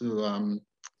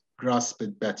grasp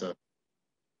it better.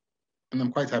 And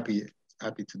I'm quite happy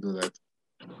to do that.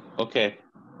 Okay.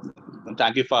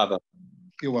 Thank you, Father.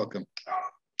 You're welcome.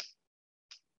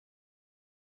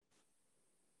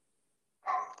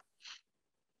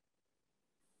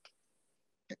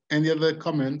 Any other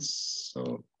comments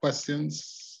or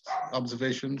questions,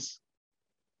 observations?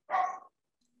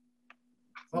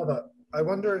 Father, I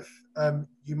wonder if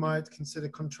you might consider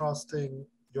contrasting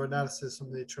your analysis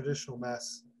on the traditional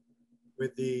Mass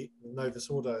with the Novus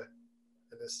Ordo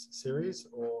in this series,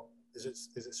 or is it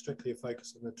strictly a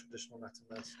focus on the traditional Latin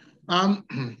Mass?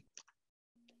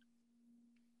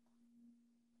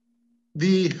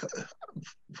 The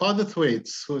Father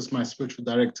Thwaites, who is my spiritual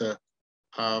director,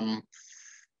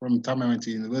 from the time I went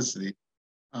to university,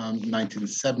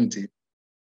 1970.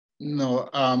 No,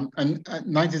 and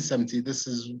 1970. This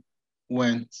is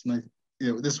when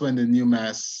this is when the new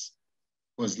Mass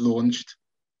was launched,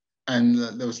 and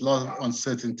there was a lot of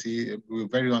uncertainty. We were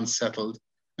very unsettled.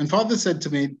 And Father said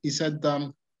to me, he said,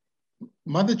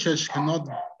 Mother Church cannot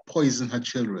poison her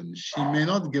children. She may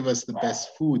not give us the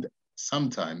best food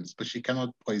sometimes, but she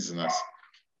cannot poison us.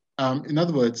 In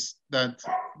other words, that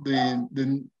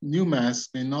the new Mass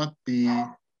may not be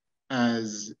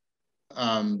as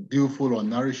beautiful or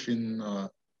nourishing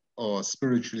or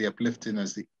spiritually uplifting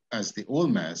as the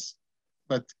old Mass,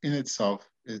 but in itself,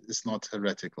 it's not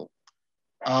heretical.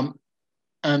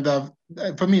 And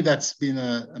for me, that's been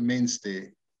a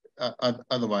mainstay.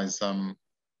 Otherwise,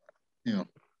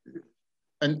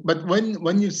 but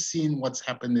when you've seen what's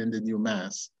happened in the new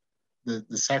Mass, the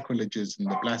sacrileges and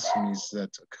the blasphemies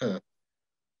that occur,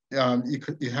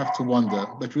 you have to wonder,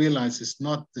 but realize it's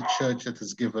not the Church that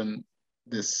has given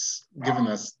us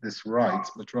this right,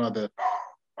 but rather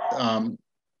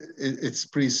it's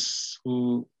priests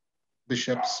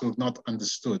bishops who have not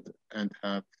understood and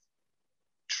have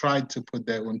tried to put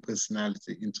their own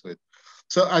personality into it.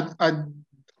 So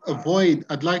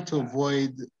I'd like to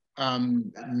avoid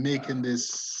making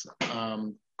this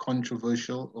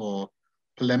controversial or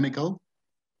polemical,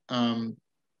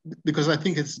 because I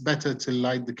think it's better to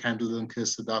light the candle and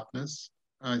curse the darkness.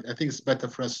 I think it's better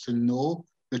for us to know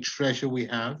the treasure we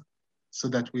have so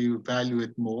that we value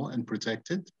it more and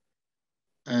protect it.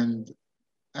 And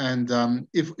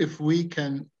if we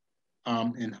can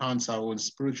enhance our own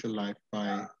spiritual life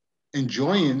by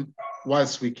enjoying,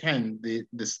 whilst we can,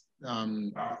 this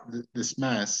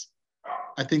Mass,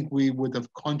 I think we would have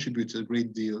contributed a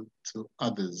great deal to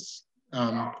others.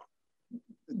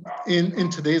 In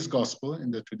today's gospel,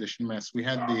 in the traditional Mass, we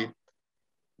had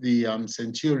the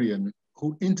centurion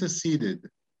who interceded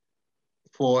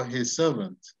for his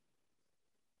servant,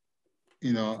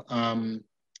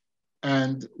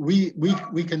 and we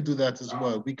can do that as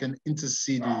well. We can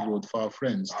intercede with the Lord for our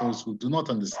friends, those who do not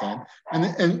understand, and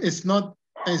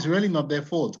it's really not their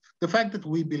fault. The fact that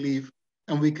we believe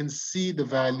and we can see the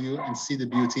value and see the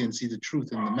beauty and see the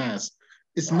truth in the Mass,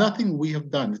 it's nothing we have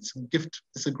done. It's a gift.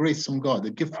 It's a grace from God, a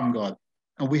gift from God,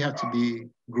 and we have to be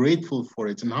grateful for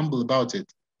it and humble about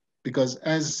it, because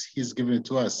as He's given it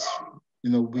to us,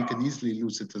 we can easily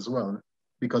lose it as well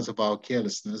because of our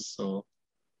carelessness or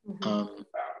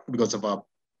because of our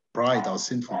pride, our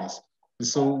sinfulness. And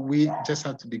so we just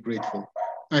have to be grateful.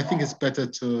 I think it's better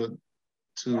to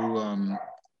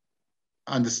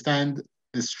understand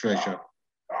this treasure.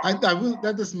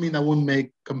 That doesn't mean I won't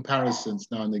make comparisons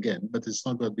now and again, but it's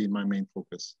not going to be my main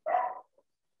focus.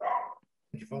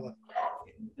 Thank you, Father.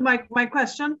 My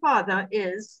question, Father,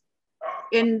 is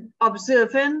in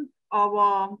observing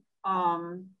our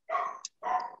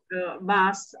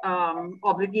Mass,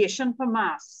 obligation for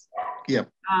Mass. Yeah.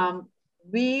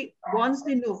 Once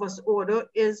the Novus Ordo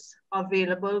is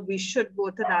available, we should go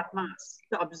to that Mass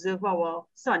to observe our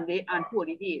Sunday and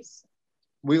holy days.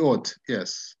 We ought,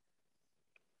 yes.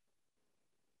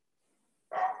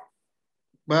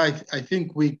 But I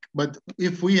think but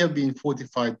if we have been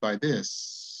fortified by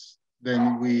this,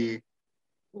 then we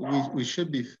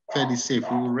should be fairly safe.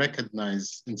 We will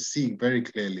recognize and see very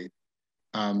clearly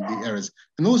the errors.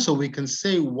 And also we can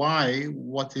say why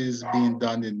what is being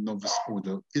done in Novus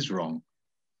Ordo is wrong.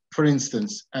 For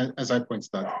instance, as I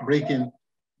pointed out, breaking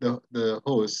the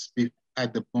host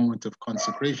at the moment of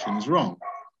consecration is wrong,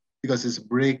 because it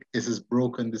has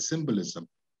broken the symbolism.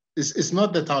 It's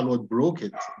not that our Lord broke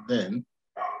it then,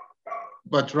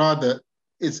 but rather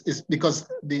it's because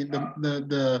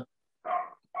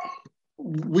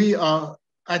we are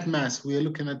at Mass, we are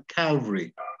looking at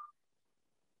Calvary,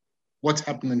 what's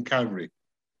happened in Calvary,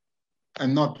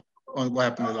 and not on what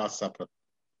happened at the Last Supper,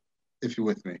 if you're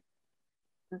with me.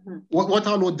 Mm-hmm. What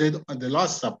our Lord did at the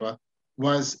Last Supper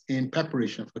was in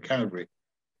preparation for Calvary.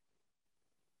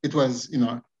 It was,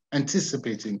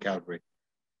 anticipating Calvary.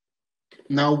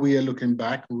 Now we are looking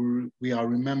back, we are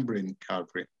remembering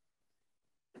Calvary.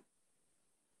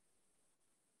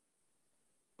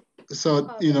 So,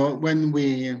 when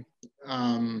we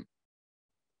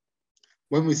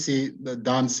see the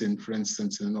dancing, for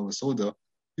instance, in Novus Ordo,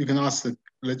 you can ask the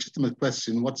legitimate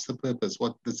question, what's the purpose?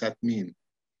 What does that mean?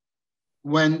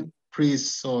 When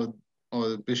priests or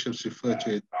bishops refer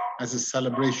to it as a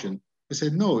celebration, we say,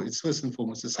 no, it's first and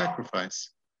foremost a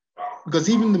sacrifice. Because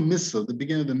even the Missal, the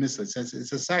beginning of the Missal, it says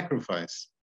it's a sacrifice.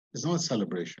 It's not a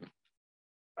celebration.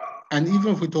 And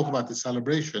even if we talk about the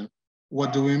celebration,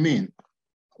 what do we mean?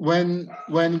 When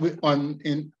we on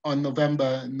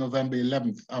November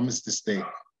 11th, Armistice Day,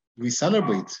 we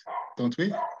celebrate don't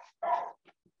we?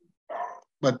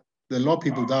 But the law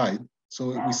people died, so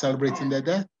we celebrating their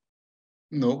death?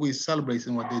 No, we're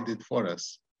celebrating what they did for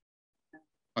us.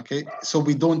 Okay, so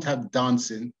we don't have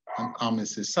dancing on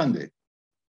Armistice Sunday.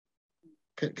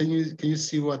 Can you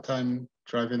see what I'm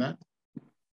driving at?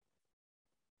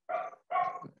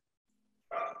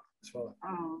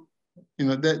 You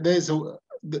know, there's a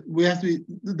we have to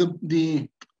be,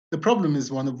 the problem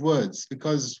is one of words,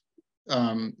 because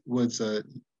words are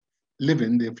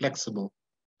living, they're flexible,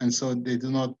 and so they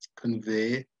do not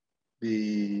convey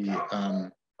the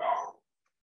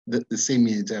same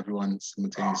meaning to everyone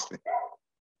simultaneously.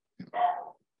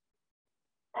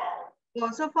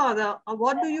 Also, Father,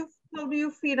 how do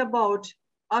you feel about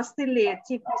us, the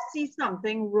laity, if we see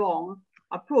something wrong,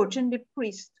 approaching the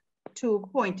priest to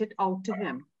point it out to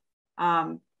him?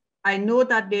 I know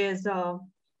that there's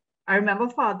I remember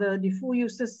Father Defoe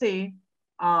used to say,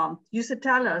 used to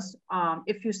tell us,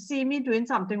 if you see me doing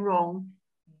something wrong,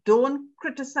 don't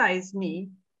criticize me,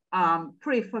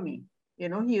 pray for me. You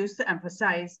know, he used to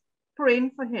emphasize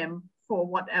praying for him for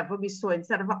whatever we saw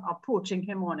instead of approaching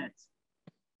him on it.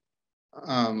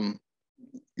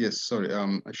 Yes, sorry,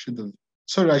 I should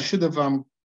have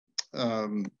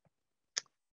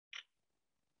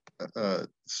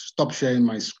stop sharing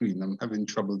my screen. I'm having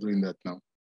trouble doing that now.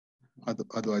 How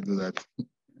do I do that?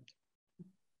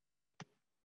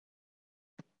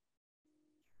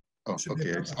 Oh,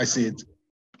 okay, I see it.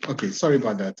 Okay, sorry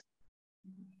about that.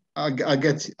 I'll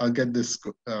get this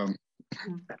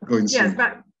going soon. Yes,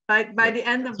 but by the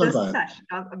end of this session,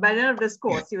 by the end of this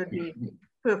course, you would be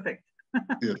perfect.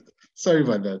 Yes, sorry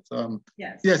about that.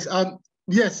 Yes. Yes.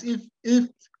 Yes. If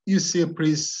you see a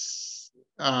priest,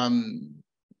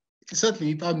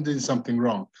 certainly if I'm doing something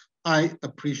wrong, I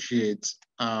appreciate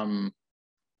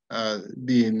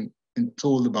being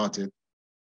told about it.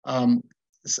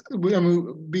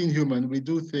 Being human, we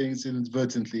do things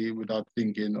inadvertently without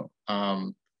thinking.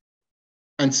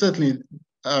 And certainly,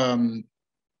 I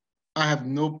have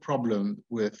no problem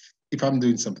with, if I'm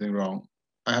doing something wrong,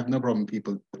 I have no problem with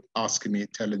people asking me,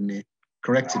 telling me,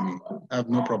 correcting me. I have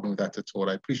no problem with that at all.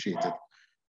 I appreciate it.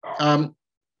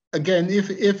 Again,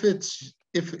 if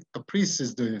a priest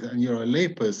is doing it and you're a lay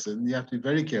person, you have to be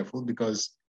very careful,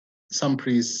 because some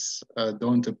priests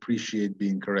don't appreciate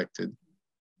being corrected.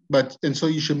 And so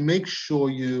you should make sure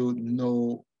you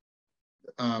know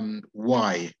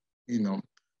why,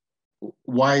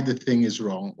 why the thing is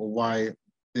wrong, or why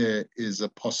there is a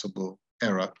possible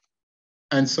error.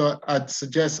 And so I'd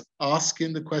suggest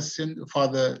asking the question,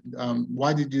 Father,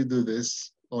 why did you do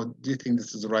this? Or do you think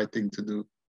this is the right thing to do?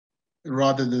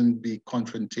 Rather than be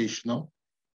confrontational,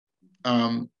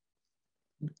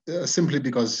 simply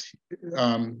because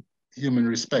human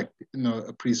respect,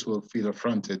 a priest will feel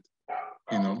affronted,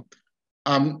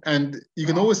 and you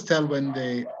can always tell when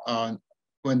they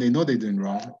know they're doing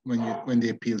wrong, when they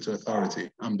appeal to authority.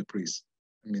 I'm the priest.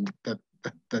 I mean,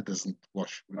 that doesn't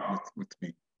wash with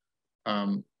me.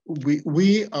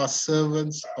 We are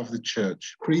servants of the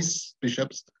church, priests,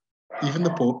 bishops, even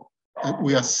the Pope.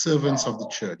 We are servants of the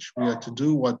church. We are to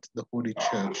do what the Holy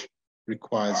Church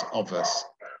requires of us,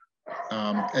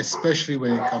 especially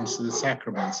when it comes to the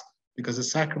sacraments, because the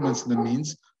sacraments are the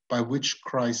means by which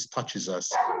Christ touches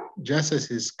us. Just as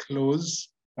his clothes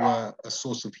were a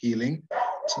source of healing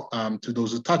to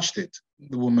those who touched it,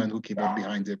 the woman who came up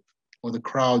behind him, or the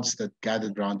crowds that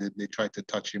gathered around it, they tried to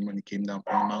touch him when he came down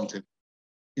from the mountain.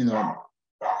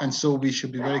 And so we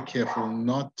should be very careful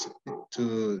not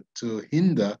to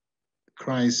hinder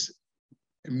Christ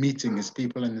meeting his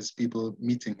people and his people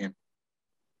meeting him.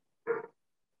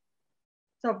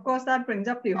 So of course that brings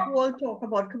up the whole talk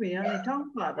about communion on the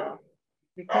tongue, Father,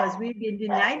 because we've been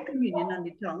denied communion on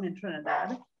the tongue in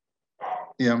Trinidad.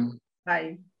 Yeah.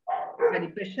 By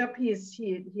the bishop, he has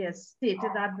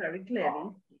stated that very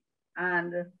clearly,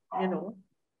 and I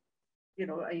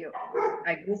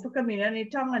go for communion on the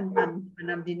tongue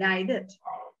and I'm denied it.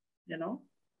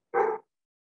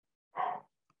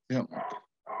 Yeah.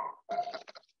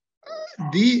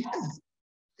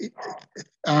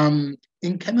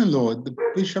 In canon law, the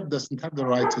bishop doesn't have the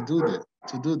right to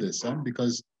do this,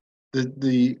 because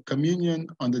the communion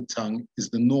on the tongue is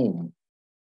the norm,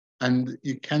 and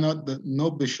you cannot. No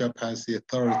bishop has the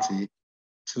authority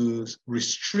to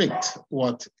restrict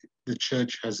what the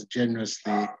church has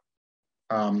generously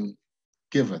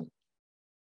given.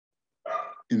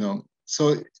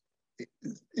 So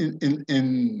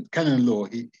in canon law,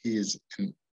 he is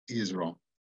wrong.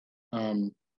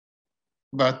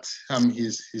 But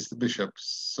he's the bishop,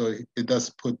 so it does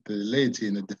put the laity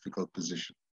in a difficult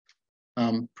position.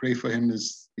 Pray for him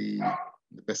is the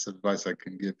best advice I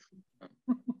can give.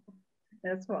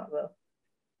 Yes, Father.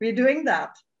 We're doing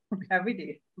that every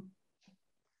day.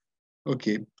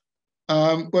 Okay.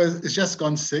 Well, it's just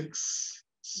gone 6.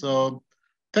 So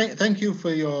thank you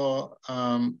for your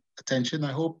attention.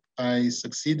 I hope I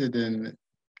succeeded in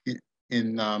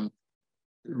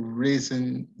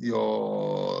raising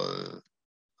your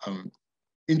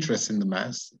interest in the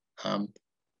Mass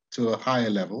to a higher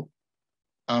level.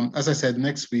 As I said,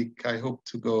 next week I hope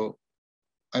to go.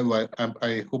 I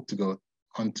hope to go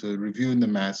on to reviewing the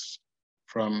Mass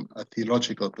from a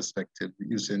theological perspective,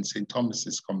 using St.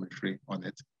 Thomas's commentary on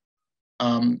it.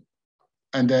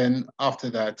 And then after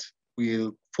that,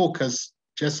 we'll focus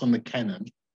just on the canon,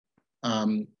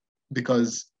 and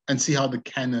see how the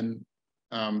canon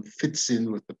fits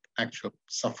in with the actual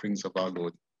sufferings of our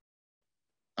Lord.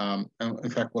 And in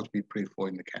fact, what we pray for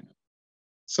in the canon.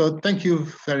 So thank you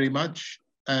very much.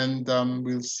 And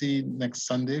we'll see next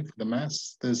Sunday for the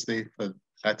Mass, Thursday for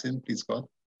Latin, please God.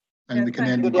 And Yes, we can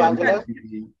end thank with you. the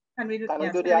Can we do, Can we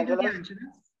yes, do the can we do the Angelus?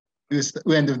 Angelus?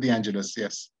 we end with the Angelus,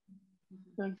 yes.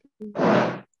 Thank you.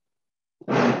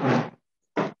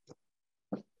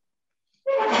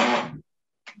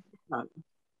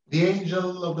 The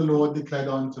angel of the Lord declared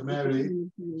unto Mary,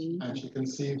 and she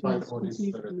conceived by the Holy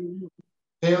Spirit.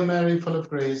 Hail Mary, full of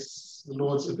grace, the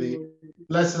Lord is with thee.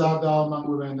 Blessed art thou among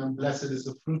women, and blessed is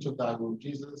the fruit of thy womb,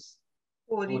 Jesus.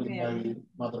 Holy Holy Mary,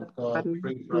 Mother of God,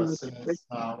 pray for us sinners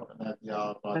now and at the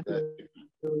hour of our death.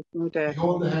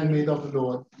 Behold the handmaid of the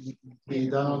Lord, be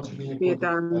it done unto me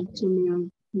according to thy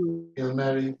will. Hail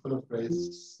Mary, full of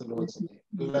grace, the Lord is with thee.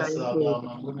 Blessed art thou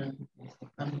among women,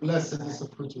 and blessed is the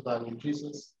fruit of thy womb,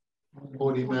 Jesus.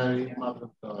 Holy Mary, Mother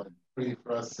of God, pray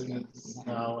for us sinners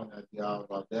now and at the hour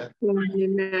of our death.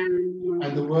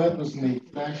 And the Word was made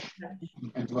flesh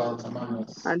and dwelt among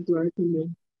us.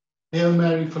 Hail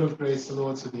Mary, full of grace, the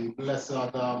Lord is with thee. Blessed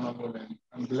art thou among women,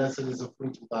 and blessed is the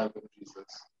fruit of thy womb, Jesus.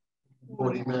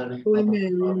 Holy Mary, Mother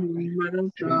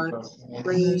of God, pray for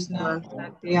us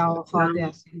at the hour of our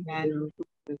death. Amen.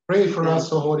 Pray for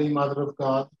us, O Holy Mother of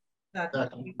God,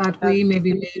 That we may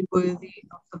be made worthy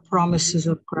of the promises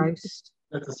of Christ.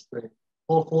 let us pray.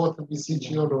 Pour forth and beseech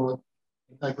you, O Lord,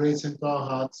 thy grace into our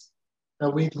hearts, that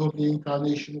we, through the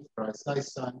incarnation of Christ, thy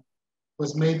Son,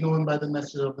 was made known by the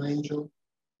message of an angel,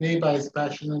 made by his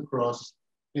passion and cross,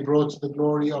 be brought to the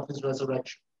glory of his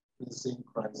resurrection, through the same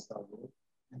Christ our Lord.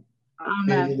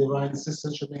 May the divine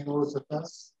sisters remain always with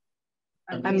us,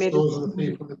 and And may the- those of the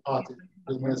faithful departed,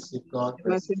 the mercy of God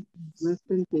rest.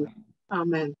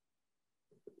 Amen.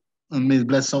 And may the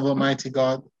blessing of Almighty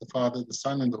God, the Father, the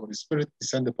Son, and the Holy Spirit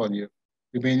descend upon you,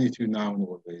 remain with you now and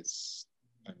always.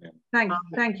 Amen.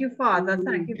 thank you, Father.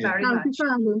 Thank you very much.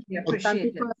 We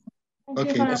appreciate it.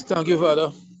 Okay. Yes, thank you,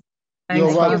 Father. You're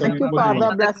Thanks, welcome. Thank you,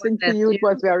 Father. Blessing to you. It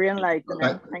was very enlightening.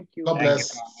 Right. Thank you. God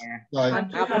bless. Bye.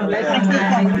 Thank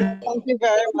you. Thank you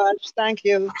very much. Thank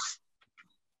you.